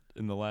closed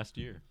in the last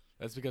year.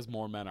 That's because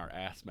more men are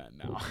ass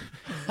men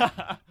now.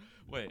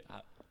 Wait,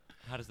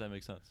 how does that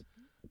make sense?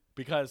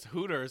 Because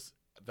Hooters,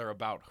 they're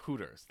about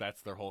Hooters.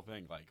 That's their whole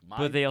thing. Like,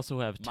 But they also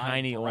have my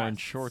tiny orange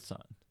breasts. shorts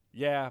on.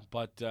 yeah,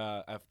 but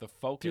if the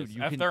focus, Dude,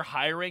 you if can- they're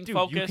hiring Dude,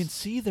 focus you can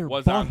see their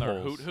was on their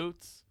buttholes. hoot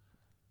hoots.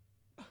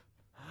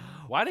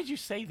 Why did you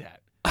say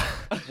that?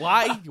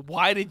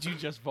 Why did you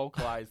just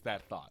vocalize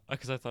that thought?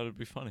 Because I thought it'd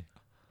be funny.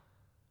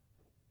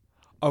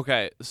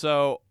 Okay,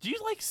 so Do you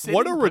like sitting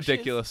what a bushes?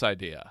 ridiculous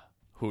idea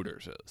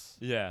Hooters is.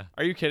 Yeah,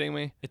 Are you kidding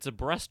me? it's a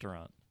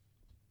restaurant.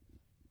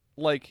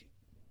 Like,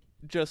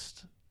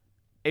 just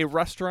a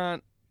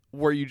restaurant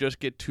where you just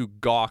get to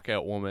gawk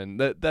at women.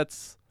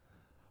 That's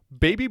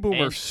baby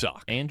boomers And-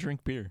 suck. And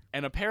drink beer.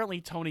 And apparently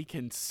Tony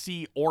can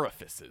see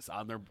orifices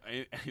on their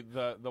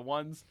the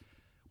ones.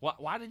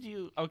 Why did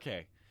you?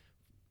 Okay,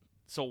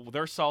 so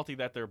they're salty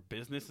that their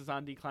business is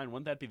on decline.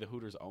 Wouldn't that be the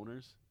Hooters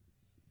owners?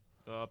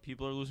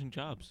 People are losing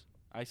jobs.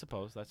 I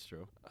suppose that's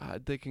true.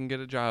 They can get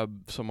a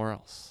job somewhere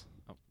else.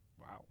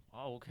 Wow,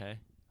 Oh, okay.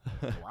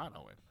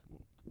 Toronto.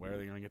 Where are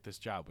they going to get this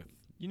job with?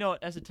 You know,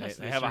 as a test,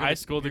 They of this, have a you're high gonna-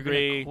 school you're gonna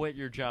degree. Quit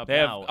your job They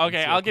have now. and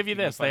okay. see I'll if give you you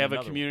can this. They find have a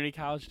another one. community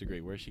college degree.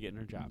 Where's she getting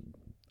her job?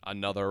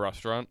 Another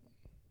restaurant,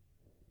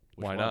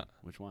 Which Why one? not?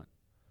 Which one?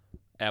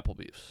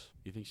 Applebee's.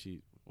 You think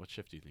she? What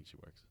shift do you think she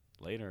works?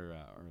 Late or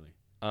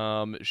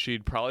early?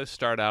 She'd probably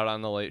start out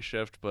on the late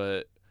shift,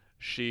 but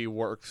she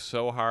works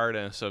so hard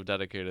and is so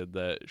dedicated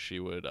that she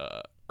would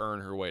earn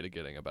her way to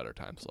getting a better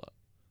time slot.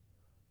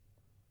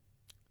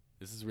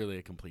 This is really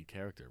a complete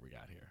character we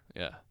got here.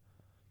 Yeah.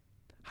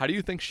 How do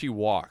you think she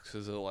walks?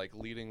 Is it like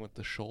leading with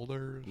the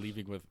shoulders?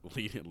 Leading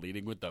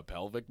with the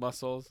pelvic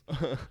muscles.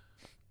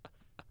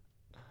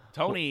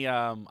 Tony,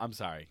 I'm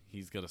sorry.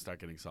 He's gonna start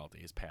getting salty.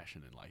 His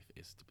passion in life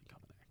is to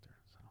become an actor.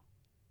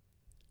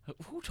 So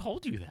Who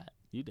told you that?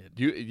 you did.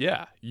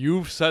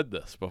 You've said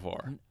this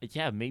before.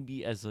 Yeah,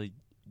 maybe as a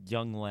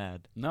young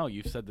lad. No,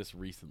 you've said this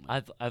recently.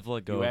 I've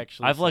let go. You of-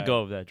 actually I've let said-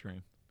 go of that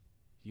dream.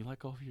 You let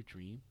go of your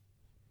dream?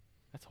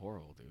 That's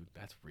horrible, dude.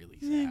 That's really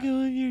sad.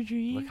 of your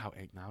dream. Look how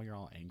now you're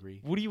all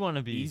angry. What do you want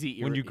to be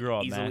when you grow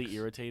up, easily Max?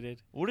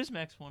 irritated. What does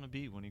Max want to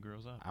be when he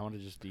grows up? I want to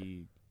just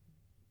be.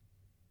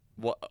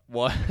 What?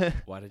 What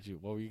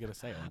were you gonna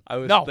say? Owen? I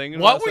was No, thinking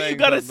what about were you saying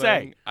gonna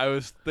something. say? I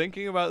was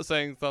thinking about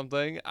saying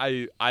something.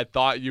 I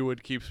thought you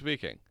would keep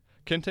speaking.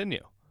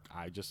 Continue.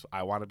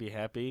 I want to be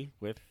happy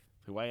with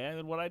who I am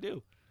and what I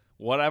do.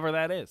 Whatever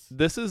that is.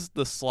 This is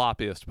the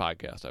sloppiest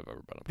podcast I've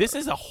ever been a part This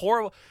of. is a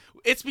horrible.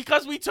 It's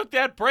because we took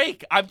that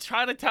break. I'm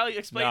trying to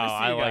explain No, this to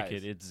I you like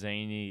guys. it. It's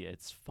zany.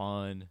 It's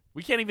fun.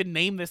 We can't even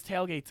name this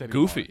tailgates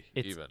anymore. Goofy,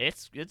 It's even.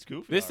 it's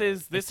goofy. This alright.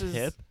 is this It's is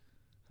hip.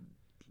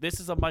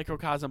 this is a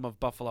microcosm of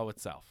Buffalo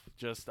itself.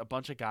 Just a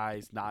bunch of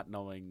guys not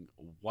knowing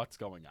what's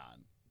going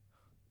on.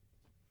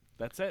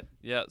 That's it.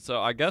 Yeah, so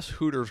I guess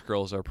Hooters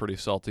girls are pretty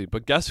salty,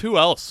 but guess who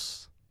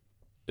else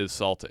is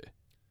salty?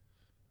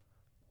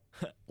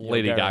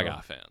 Lady Yo, Daryl.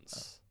 Gaga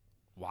fans.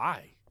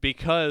 Why?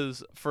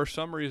 Because for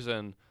some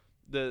reason,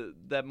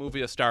 that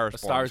movie A Star is A Born,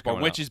 Star is Born,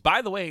 coming which out. is,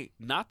 by the way,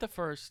 not the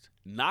first,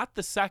 not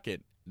the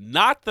second,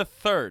 not the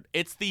third.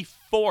 It's the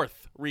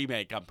fourth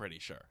remake, I'm pretty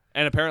sure.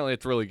 And apparently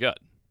it's really good.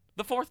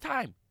 The fourth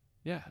time.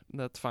 Yeah,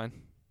 that's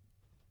fine.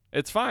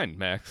 It's fine,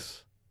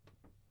 Max.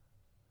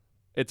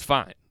 It's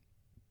fine.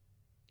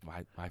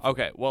 Why?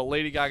 Okay, well,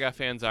 Lady Gaga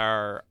fans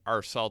are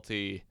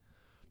salty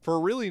for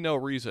really no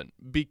reason.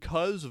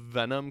 Because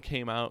Venom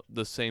came out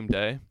the same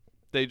day,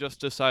 they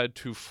just decided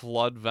to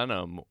flood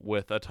Venom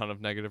with a ton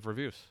of negative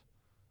reviews.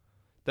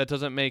 That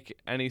doesn't make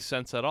any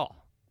sense at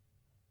all.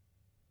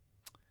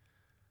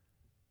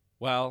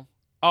 Well,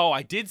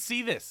 I did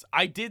see this.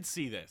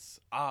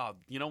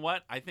 You know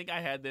what? I think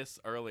I had this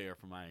earlier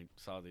from I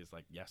saw these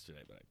like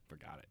yesterday, but I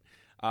forgot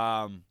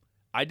it.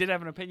 I did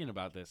have an opinion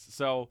about this.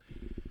 So,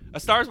 A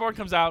Star is Born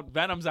comes out,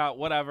 Venom's out,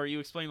 whatever. You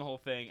explain the whole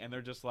thing, and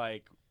they're just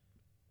like,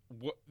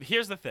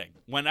 here's the thing.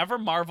 Whenever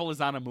Marvel is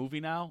on a movie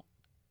now,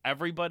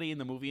 everybody in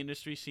the movie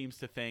industry seems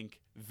to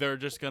think they're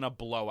just going to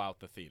blow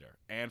out the theater.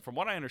 And from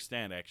what I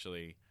understand,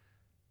 actually,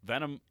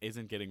 Venom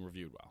isn't getting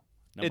reviewed well.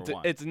 Number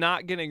one. It's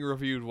not getting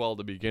reviewed well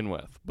to begin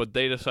with, but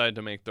they decided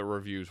to make the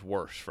reviews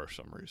worse for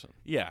some reason.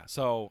 Yeah,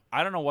 so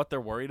I don't know what they're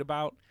worried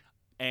about,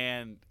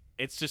 and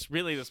it's just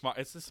really this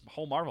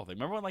whole Marvel thing.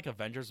 Remember when like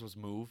Avengers was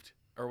moved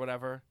or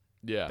whatever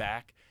Yeah.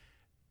 back?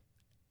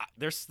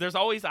 There's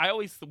always I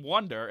always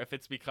wonder if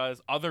it's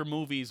because other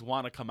movies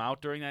want to come out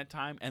during that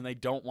time and they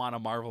don't want a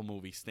Marvel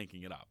movie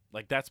stinking it up.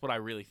 Like that's what I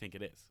really think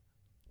it is.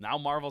 Now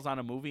Marvel's on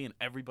a movie and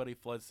everybody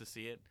floods to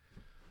see it.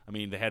 I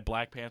mean, they had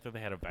Black Panther,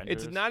 they had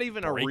Avengers. It's not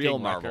even a breaking real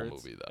Marvel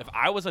records. movie, though. If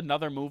I was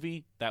another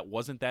movie that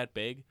wasn't that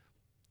big,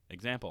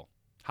 example,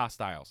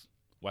 Hostiles,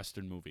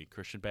 Western movie,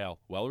 Christian Bale,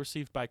 well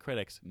received by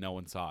critics, no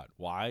one saw it.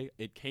 Why?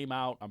 It came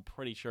out, I'm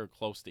pretty sure,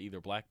 close to either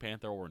Black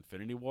Panther or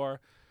Infinity War,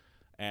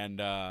 and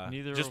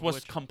Neither just of was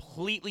which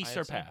completely I had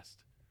seen.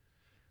 surpassed.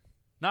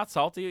 Not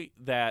salty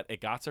that it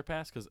got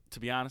surpassed, because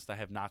to be honest, I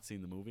have not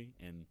seen the movie,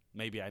 and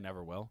maybe I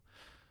never will.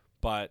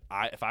 But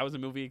if I was a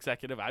movie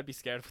executive, I'd be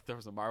scared if there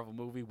was a Marvel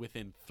movie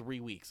within 3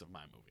 weeks of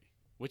my movie,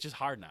 which is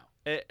hard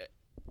now.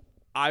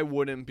 I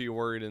wouldn't be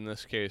worried in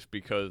this case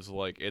because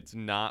like it's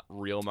not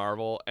real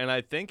Marvel, and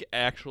I think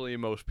actually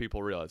most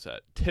people realize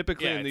that.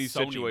 Typically in it's these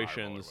Sony situations,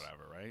 Marvel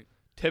or whatever, right?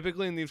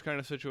 typically in these kind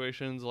of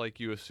situations, like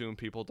you assume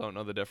people don't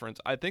know the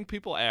difference. I think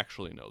people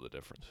actually know the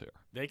difference here.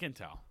 They can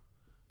tell.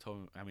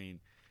 I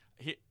mean,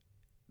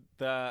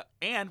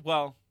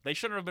 they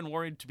shouldn't have been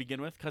worried to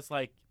begin with because,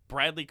 like,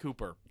 Bradley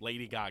Cooper,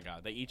 Lady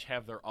Gaga, they each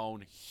have their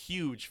own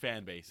huge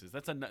fan bases.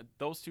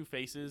 Those two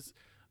faces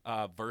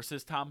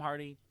versus Tom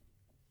Hardy,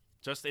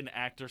 just in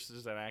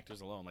actresses and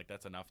actors alone, like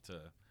that's enough to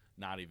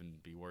not even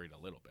be worried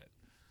a little bit.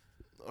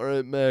 All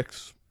right,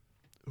 Max,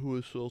 who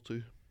is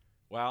salty?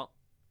 Well,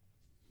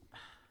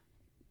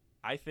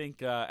 I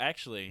think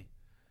actually,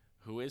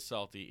 who is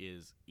salty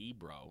is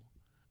Ebro.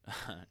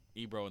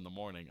 Ebro in the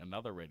Morning,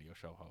 another radio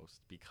show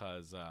host,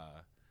 because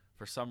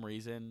for some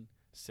reason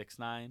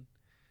 6ix9ine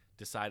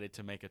decided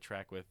to make a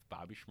track with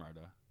Bobby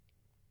Shmurda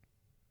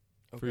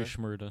Free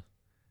Schmurda.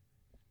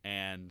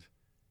 and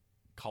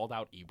called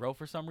out Ebro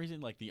for some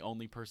reason, like the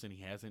only person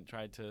he hasn't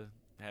tried to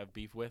have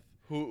beef with.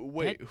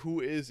 Who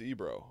is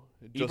Ebro?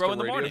 Just Ebro a in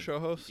the radio morning. show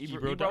host?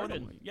 Ebro in the-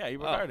 Darden. yeah,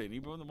 Ebro Oh. Darden,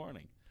 Ebro in the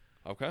Morning.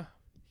 Okay.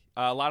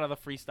 A lot of the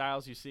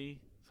freestyles you see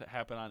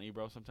happen on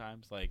Ebro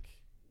sometimes, like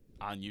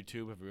on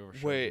YouTube. Have you ever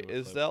showed Wait, you a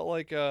is clip? that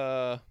like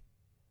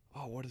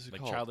what is it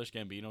like called? Childish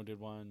Gambino did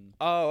one?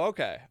 Oh,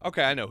 okay.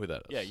 Okay, I know who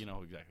that is. Yeah, you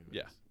know exactly who it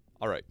Yeah. is.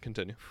 All right,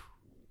 continue.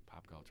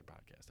 Pop Culture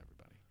Podcast,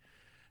 everybody.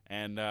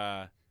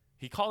 And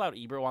he called out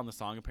Ebro on the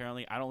song,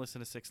 apparently. I don't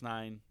listen to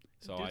 6ix9ine,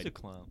 so Dude's a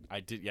clown. I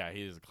did. Yeah,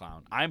 he is a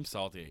clown. I'm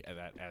salty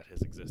at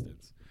his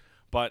existence.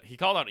 But he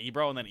called out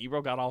Ebro, and then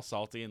Ebro got all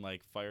salty and,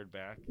 like, fired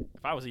back.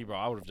 If I was Ebro,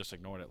 I would have just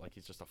ignored it like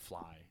he's just a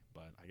fly.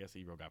 But I guess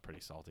Ebro got pretty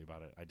salty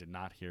about it. I did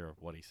not hear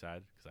what he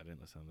said because I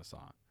didn't listen to the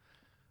song.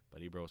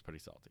 But Ebro was pretty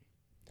salty.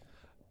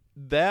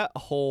 That I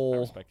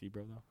whole respect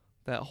Ebro, though.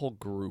 that whole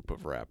group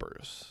of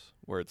rappers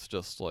where it's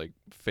just like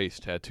face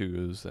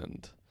tattoos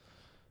and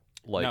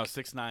like no,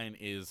 6ix9ine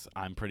is,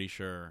 I'm pretty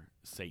sure,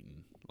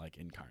 Satan, like,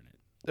 incarnate.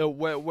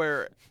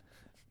 where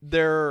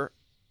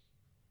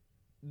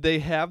they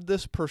have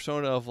this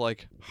persona of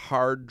like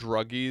hard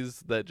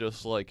druggies that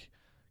just like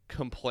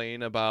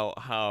complain about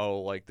how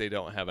like they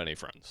don't have any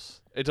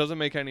friends. It doesn't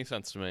make any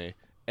sense to me,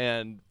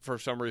 and for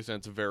some reason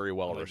it's very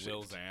well Like received.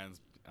 Lil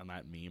Xan's on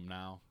that meme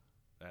now,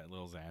 that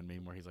Lil Xan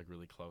meme where he's like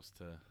really close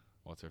to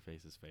what's her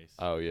face's face.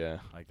 Oh yeah,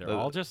 Like they're the-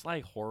 all just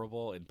like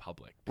horrible in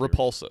public. period.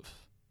 repulsive.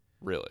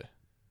 Really,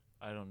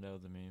 I don't know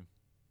the meme.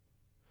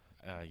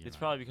 You It's know,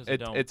 probably because I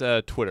don't. it's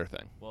a Twitter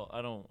thing. Well,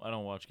 I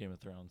don't watch Game of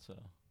Thrones, so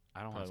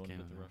I don't probably watch Game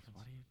wouldn't of get the Thrones. reference.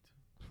 What are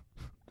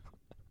you?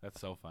 That's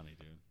so funny,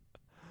 dude.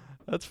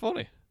 That's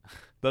funny.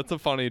 That's a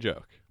funny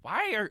joke.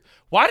 Why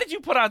did you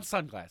put on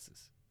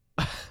sunglasses?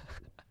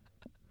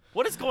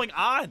 What is going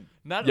on?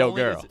 not Yo,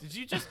 only girl. is it- Did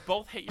you just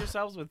both hit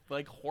yourselves with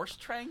like horse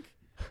trank?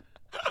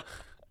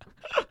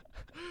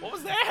 What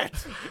was that?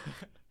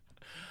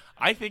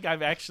 I think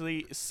I've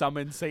actually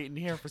summoned Satan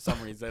here for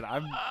some reason.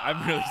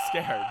 I'm really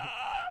scared.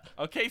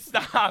 Okay,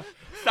 stop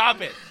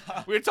it.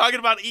 We were talking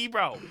about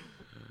Ebro.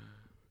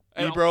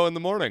 And Ebro in the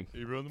morning.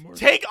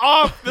 take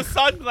off the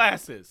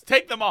sunglasses.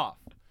 Take them off.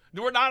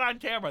 We're not on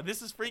camera.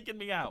 This is freaking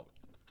me out.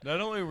 Not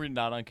only are we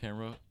not on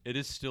camera, it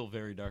is still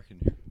very dark in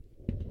here.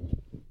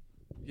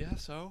 Yeah.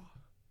 So.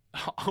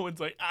 Owen's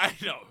like, I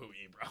know who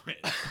Ebro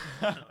is.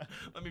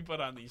 Let me put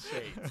on these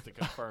shades to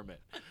confirm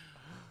it.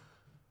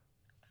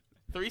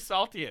 Three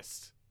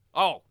saltiest.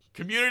 Oh,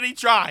 community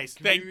tries.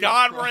 Thank Community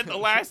God we're at the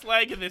tries. last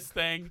leg of this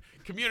thing.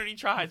 Community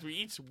tries. We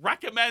each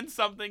recommend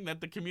something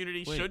that the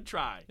community Wait. should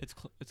try. It's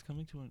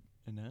coming to an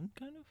end,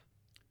 kind of.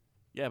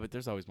 Yeah, but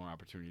there's always more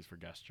opportunities for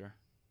gesture.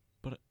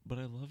 But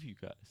I love you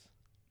guys.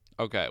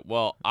 Okay.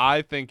 Well,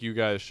 I think you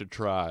guys should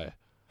try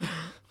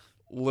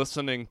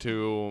listening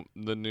to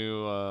the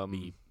new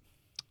Me.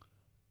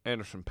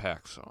 Anderson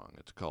 .Paak song.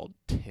 It's called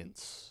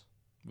Tints.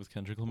 With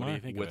Kendrick What do Lamar.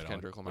 you think With of it,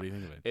 Kendrick Owen? Lamar. What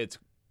do you think of it? It's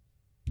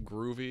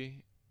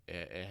groovy.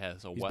 It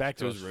has a He's West back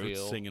to Coast his roots,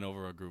 feel. singing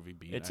over a groovy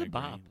beat. It's I a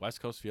agree. bop.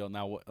 West Coast feel.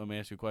 Now, let me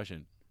ask you a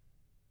question.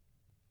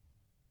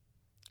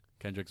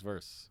 Kendrick's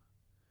verse.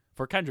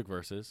 For Kendrick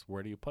verses,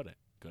 where do you put it?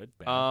 Good,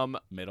 bad,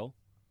 middle,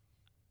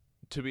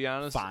 To be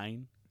honest,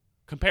 fine?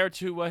 Compared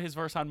to his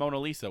verse on Mona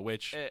Lisa,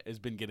 which has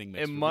been getting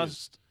mixed it reviews.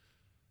 must.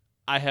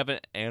 I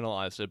haven't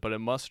analyzed it, but it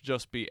must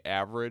just be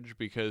average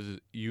because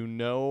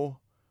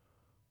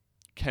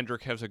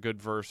Kendrick has a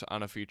good verse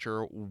on a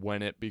feature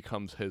when it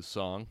becomes his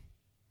song,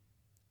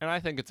 and I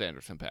think it's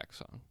Anderson .Paak's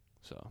song,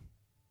 so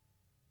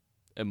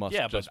it must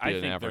Yeah, just but be I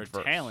an think average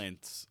their verse.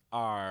 talents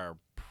are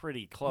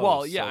pretty close.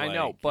 Well, yeah, so, I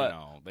know, like, but- you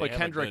know, they But have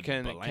a Kendrick good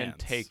can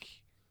balance.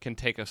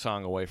 take a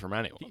song away from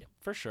anyone. Yeah,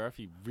 for sure if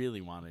he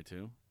really wanted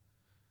to.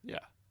 Yeah.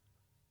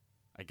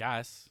 I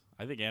guess.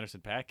 I think Anderson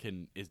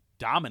 .Paak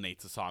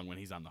dominates a song when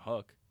he's on the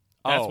hook.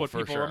 That's what for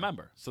people sure.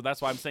 remember. So that's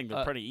why I'm saying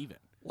they're pretty even.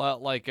 Well,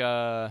 like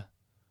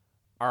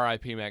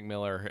R.I.P. Mac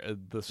Miller,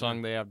 the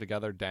song they have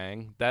together,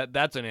 "Dang,"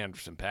 that's an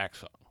Anderson .Paak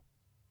song.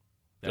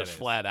 That Just is.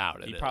 flat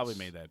out, He it probably is.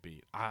 made that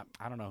beat. I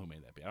don't know who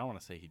made that beat. I don't want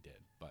to say he did,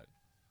 but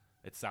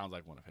it sounds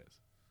like one of his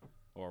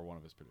or one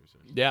of his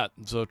producers. Yeah,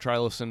 so try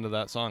listening to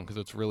that song because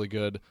it's really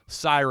good.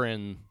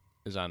 Siren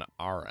is on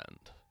our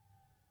end,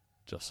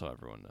 just so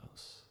everyone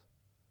knows.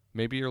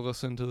 Maybe you're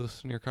listening to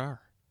this in your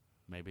car.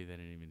 Maybe they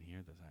didn't even hear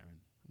the siren.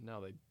 No,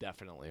 they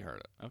definitely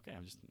heard it. Okay,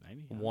 I'm just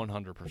maybe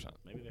 100%.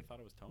 maybe they thought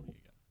it was Tony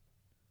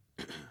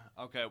again.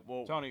 Okay,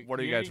 well, Tony, what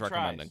are you guys community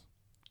recommending?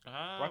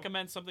 tries.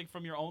 Recommend something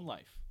from your own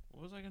life.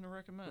 What was I gonna What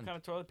recommend? kind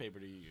of toilet paper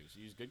do you use?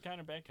 You use good kind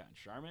or bad kind?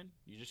 Charmin?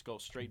 You just go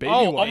straight. Baby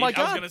Oh wipes. my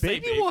I was God!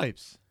 baby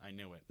wipes. I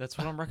knew it. That's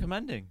what I'm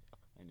recommending.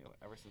 I knew it.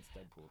 Ever since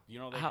Deadpool, you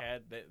know How-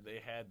 they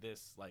had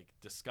this like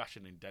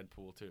discussion in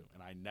Deadpool too,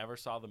 and I never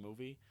saw the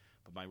movie,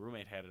 but my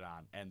roommate had it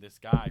on, and this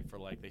guy for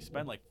like they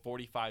spend like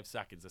 45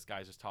 seconds. This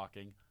guy's just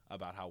talking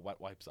about how wet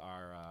wipes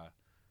are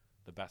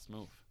the best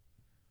move.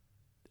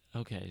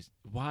 Okay,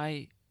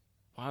 why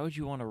would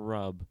you want to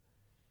rub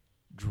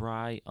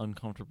dry,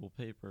 uncomfortable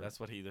paper That's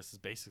what he. This is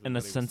basically in a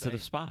what he was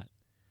sensitive saying. spot?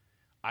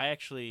 I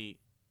actually.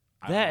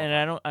 That and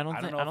I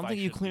don't know if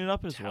think you should clean be it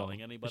up as well.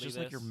 telling anybody It's just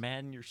like you're this.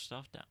 matting your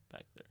stuff down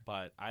back there.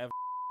 But I have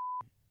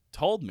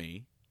told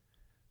me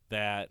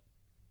that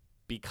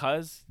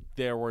because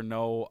there were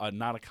not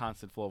a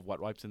constant flow of wet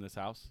wipes in this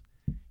house,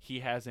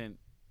 he hasn't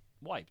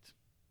wiped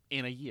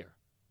in a year.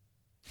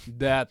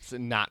 That's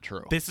not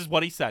true. This is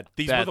what he said.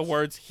 These were the That's-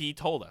 words he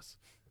told us.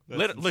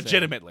 That's insane.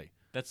 Legitimately.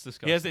 That's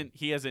disgusting.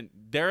 He hasn't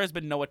there has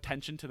been no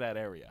attention to that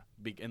area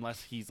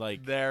unless he's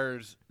like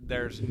There's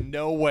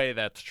no way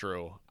that's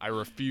true. I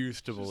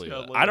refuse to believe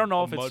got it. like I don't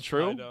know a if it's mud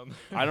true. pie down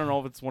there. I don't know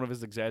if it's one of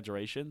his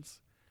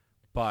exaggerations,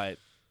 but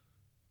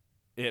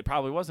it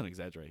probably was an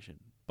exaggeration.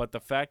 But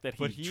the fact that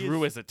But he he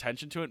drew is- his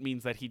attention to it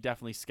means that he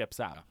definitely skips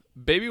out.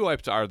 Baby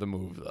wipes are the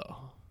move,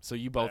 though. So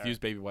you both Fair. use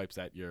baby wipes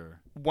at your.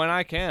 When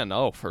I can,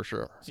 oh, for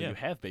sure. So Yeah. you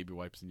have baby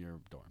wipes in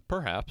your dorm.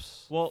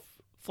 Perhaps. Well,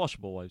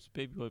 flushable wipes,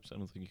 baby wipes. I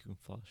don't think you can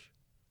flush.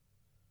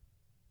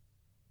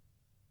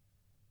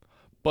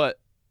 But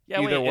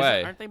Yeah, Either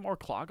way. aren't they more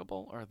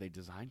cloggable, or are they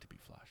designed to be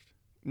flushed?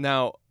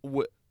 now,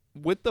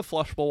 with the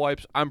flushable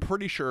wipes, I'm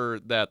pretty sure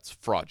that's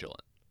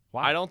fraudulent.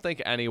 Why? I don't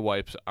think any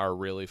wipes are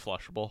really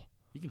flushable.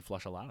 You can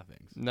flush a lot of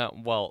things. No,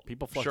 well,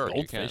 People flush sure,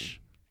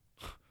 goldfish.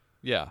 You can.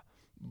 Yeah,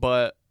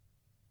 but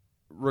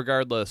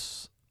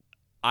regardless,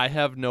 I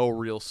have no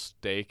real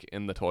stake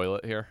in the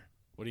toilet here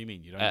What do you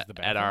mean? You don't use the at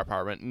bathroom? our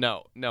apartment.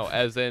 No,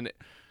 as in,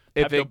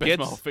 if it Pepto-Bismol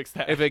will gets fix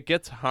that. if it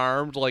gets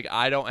harmed, like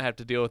I don't have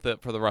to deal with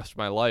it for the rest of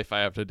my life. I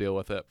have to deal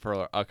with it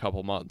for a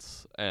couple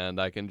months, and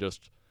I can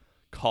just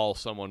call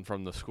someone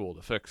from the school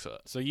to fix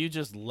it. So you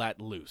just let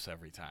loose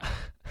every time.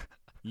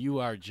 You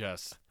are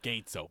just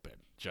gates open.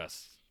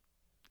 Just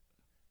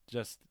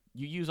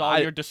you use all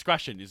your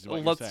discretion. Is what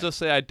you're Let's saying. just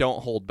say I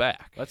don't hold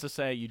back. Let's just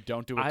say you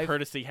don't do a I've-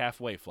 courtesy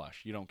halfway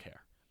flush. You don't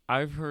care.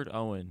 I've heard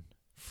Owen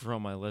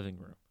from my living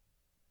room.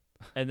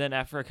 And then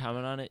after I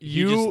comment on it, he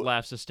You- just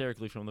laughs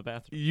hysterically from the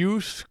bathroom.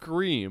 You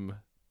scream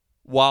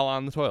while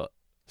on the toilet.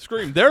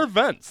 Scream. There are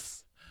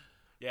vents.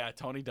 Yeah,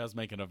 Tony does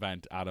make an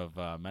event out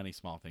of many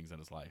small things in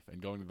his life,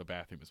 and going to the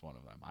bathroom is one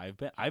of them.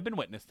 I've been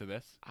witness to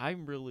this.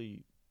 I'm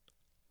really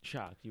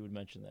shocked you would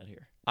mention that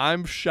here.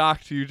 I'm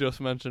shocked you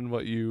just mentioned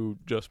what you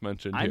just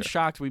mentioned I'm here.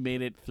 shocked we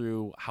made it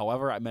through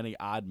however many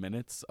odd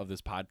minutes of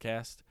this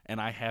podcast,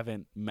 and I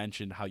haven't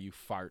mentioned how you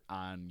fart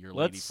on your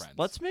lady friends.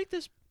 Let's make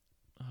this.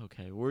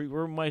 Okay, we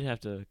might have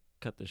to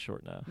cut this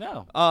short now.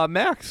 No.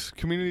 Max,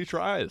 community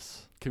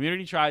tries.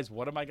 Community tries,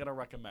 what am I going to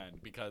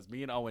recommend? Because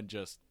me and Owen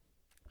just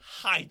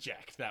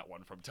hijacked that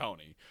one from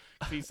Tony.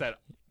 He said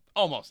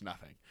almost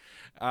nothing.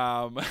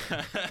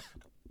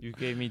 You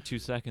gave me 2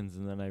 seconds,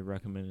 and then I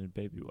recommended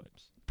baby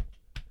wipes.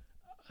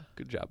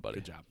 Good job, buddy.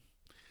 Good job.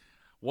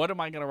 What am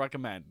I going to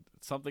recommend?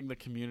 Something the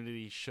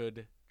community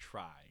should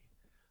try.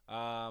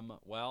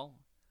 Well,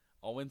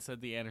 Owen said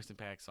the Anderson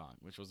 .Paak song,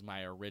 which was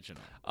my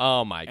original.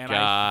 Oh my And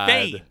god.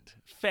 I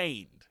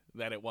feigned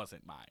that it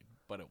wasn't mine,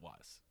 but it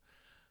was.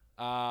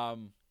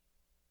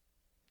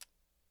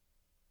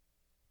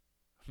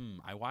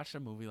 I watched a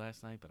movie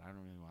last night, but I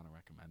don't really want to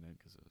recommend it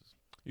because it was.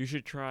 You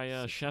should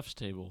try Chef's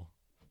Table.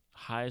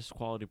 Highest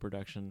quality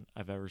production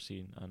I've ever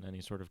seen on any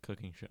sort of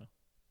cooking show.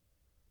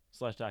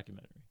 /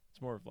 documentary.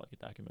 It's more of like a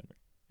documentary.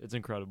 It's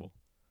incredible.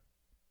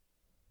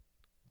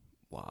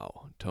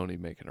 Wow, Tony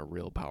making a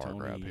real power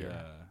grab here.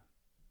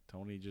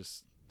 Tony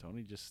just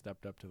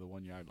stepped up to the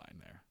 1 yard line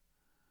there.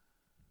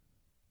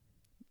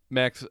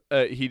 Max,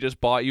 he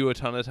just bought you a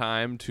ton of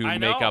time to I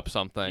make know. up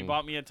something. He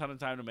bought me a ton of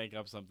time to make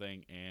up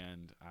something,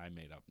 and I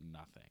made up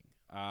nothing.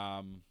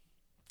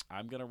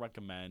 I'm gonna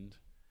recommend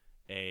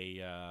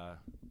a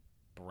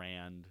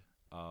brand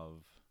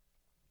of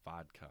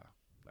vodka.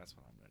 That's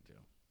what I'm gonna do.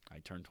 I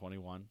turned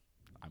 21.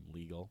 I'm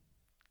legal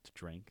to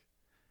drink,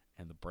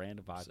 and the brand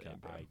of vodka Same,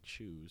 bro. I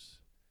choose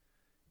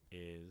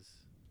is.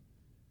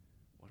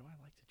 What do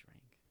I like to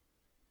drink?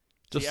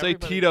 Just See, say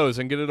everybody- Tito's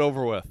and get it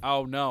over with.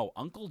 Oh no,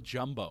 Uncle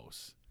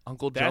Jumbo's.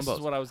 Uncle That's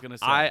Jumbo's. what I was gonna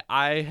say.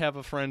 I have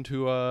a friend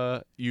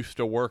who used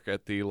to work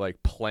at the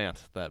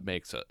plant that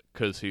makes it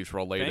because he's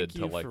related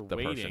Thank you to like for the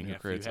waiting person who if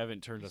creates you it.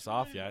 haven't turned us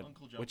off yet,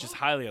 which is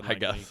highly unlikely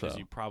guess because so.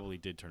 you probably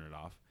did turn it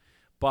off.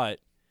 But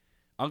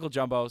Uncle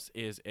Jumbo's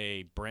is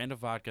a brand of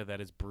vodka that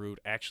is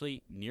brewed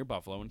actually near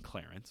Buffalo in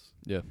Clarence.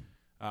 Yeah.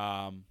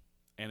 And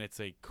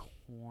it's a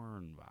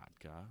corn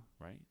vodka,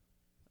 right?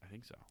 I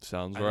think so.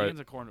 Sounds I right. think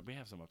it's a corn. We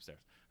have some upstairs.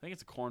 I think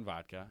it's a corn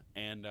vodka,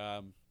 and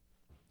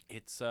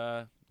it's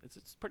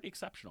pretty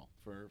exceptional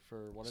for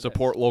what it is.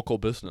 Support local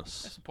Yeah, business.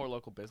 support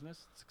local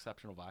business. It's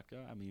exceptional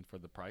vodka. I mean, for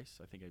the price,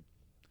 I think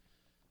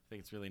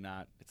it's really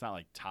not. It's not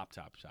like top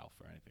shelf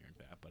or anything like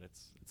that, but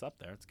it's up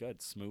there. It's good.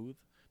 It's smooth,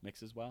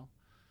 mixes well.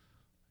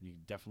 You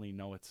definitely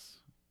know it's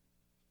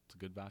a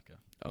good vodka.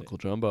 Uncle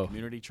Jumbo.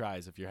 Community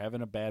tries. If you're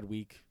having a bad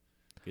week,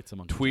 get some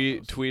Uncle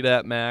Tweet Jumbo's.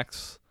 at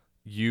Max.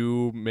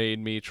 You made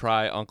me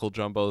try Uncle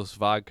Jumbo's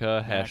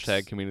vodka. Max,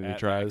 Hashtag community at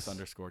tries.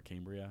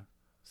 Max_Cambria,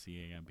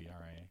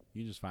 CAMBRIA.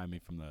 You just find me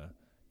from the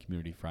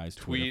community fries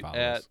Tweet Twitter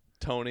at followers.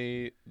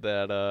 Tony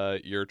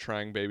that you're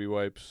trying baby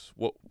wipes.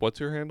 What's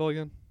your handle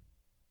again?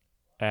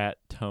 At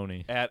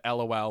Tony. At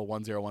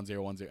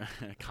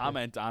LOL101010.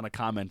 Comment on a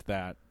comment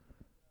that.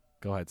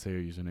 Go ahead, say your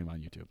username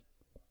on YouTube.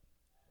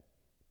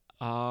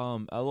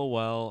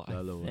 LOL. I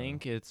LOL.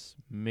 think it's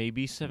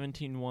maybe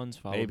 17 ones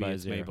followed Maybe by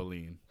it's 0.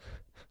 Maybelline.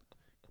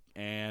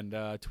 And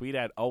tweet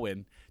at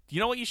Owen. Do you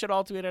know what you should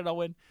all tweet at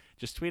Owen?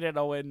 Just tweet at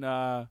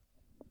Owen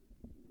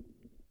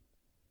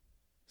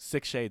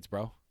 6 Shades,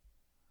 bro.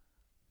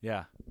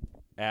 Yeah.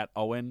 At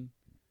Owen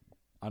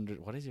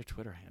what is your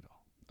Twitter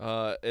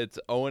handle? It's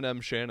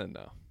O&M Shannon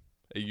now.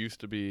 It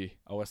used to be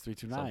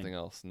OS329. something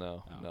else.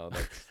 No, Oh. no,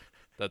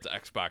 that's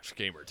Xbox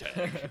gamer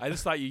tag. I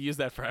just thought you used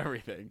that for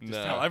everything. Just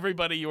No. tell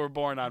everybody you were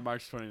born on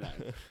March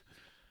 29th.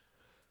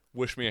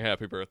 Wish me a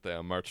happy birthday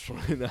on March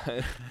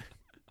 29th.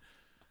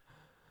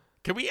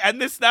 Can we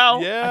end this now?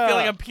 I Yeah. feel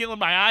like I'm peeling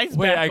my eyes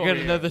Wait, back I got over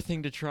here. another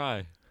thing to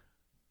try.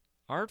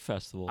 Art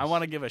festivals. I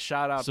want to give a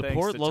shout out support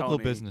thanks to local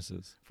Tony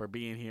businesses for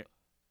being here.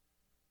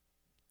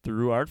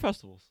 through art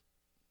festivals.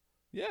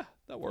 Yeah,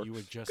 that works. You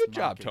were just Good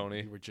job, mocking-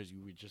 Tony. You were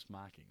just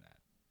mocking that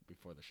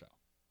before the show.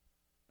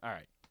 All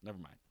right, never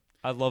mind.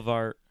 I love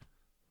art,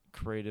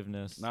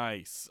 creativeness.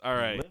 Nice. All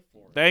right. Live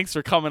for it. Thanks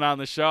for coming on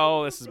the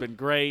show. This has been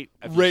great.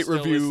 If you're Rate, still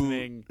review,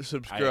 listening, I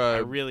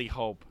subscribe. really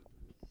hope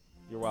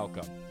you're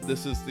welcome.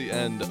 This is the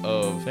end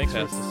of Thanks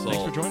Past for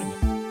Assault. joining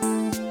me.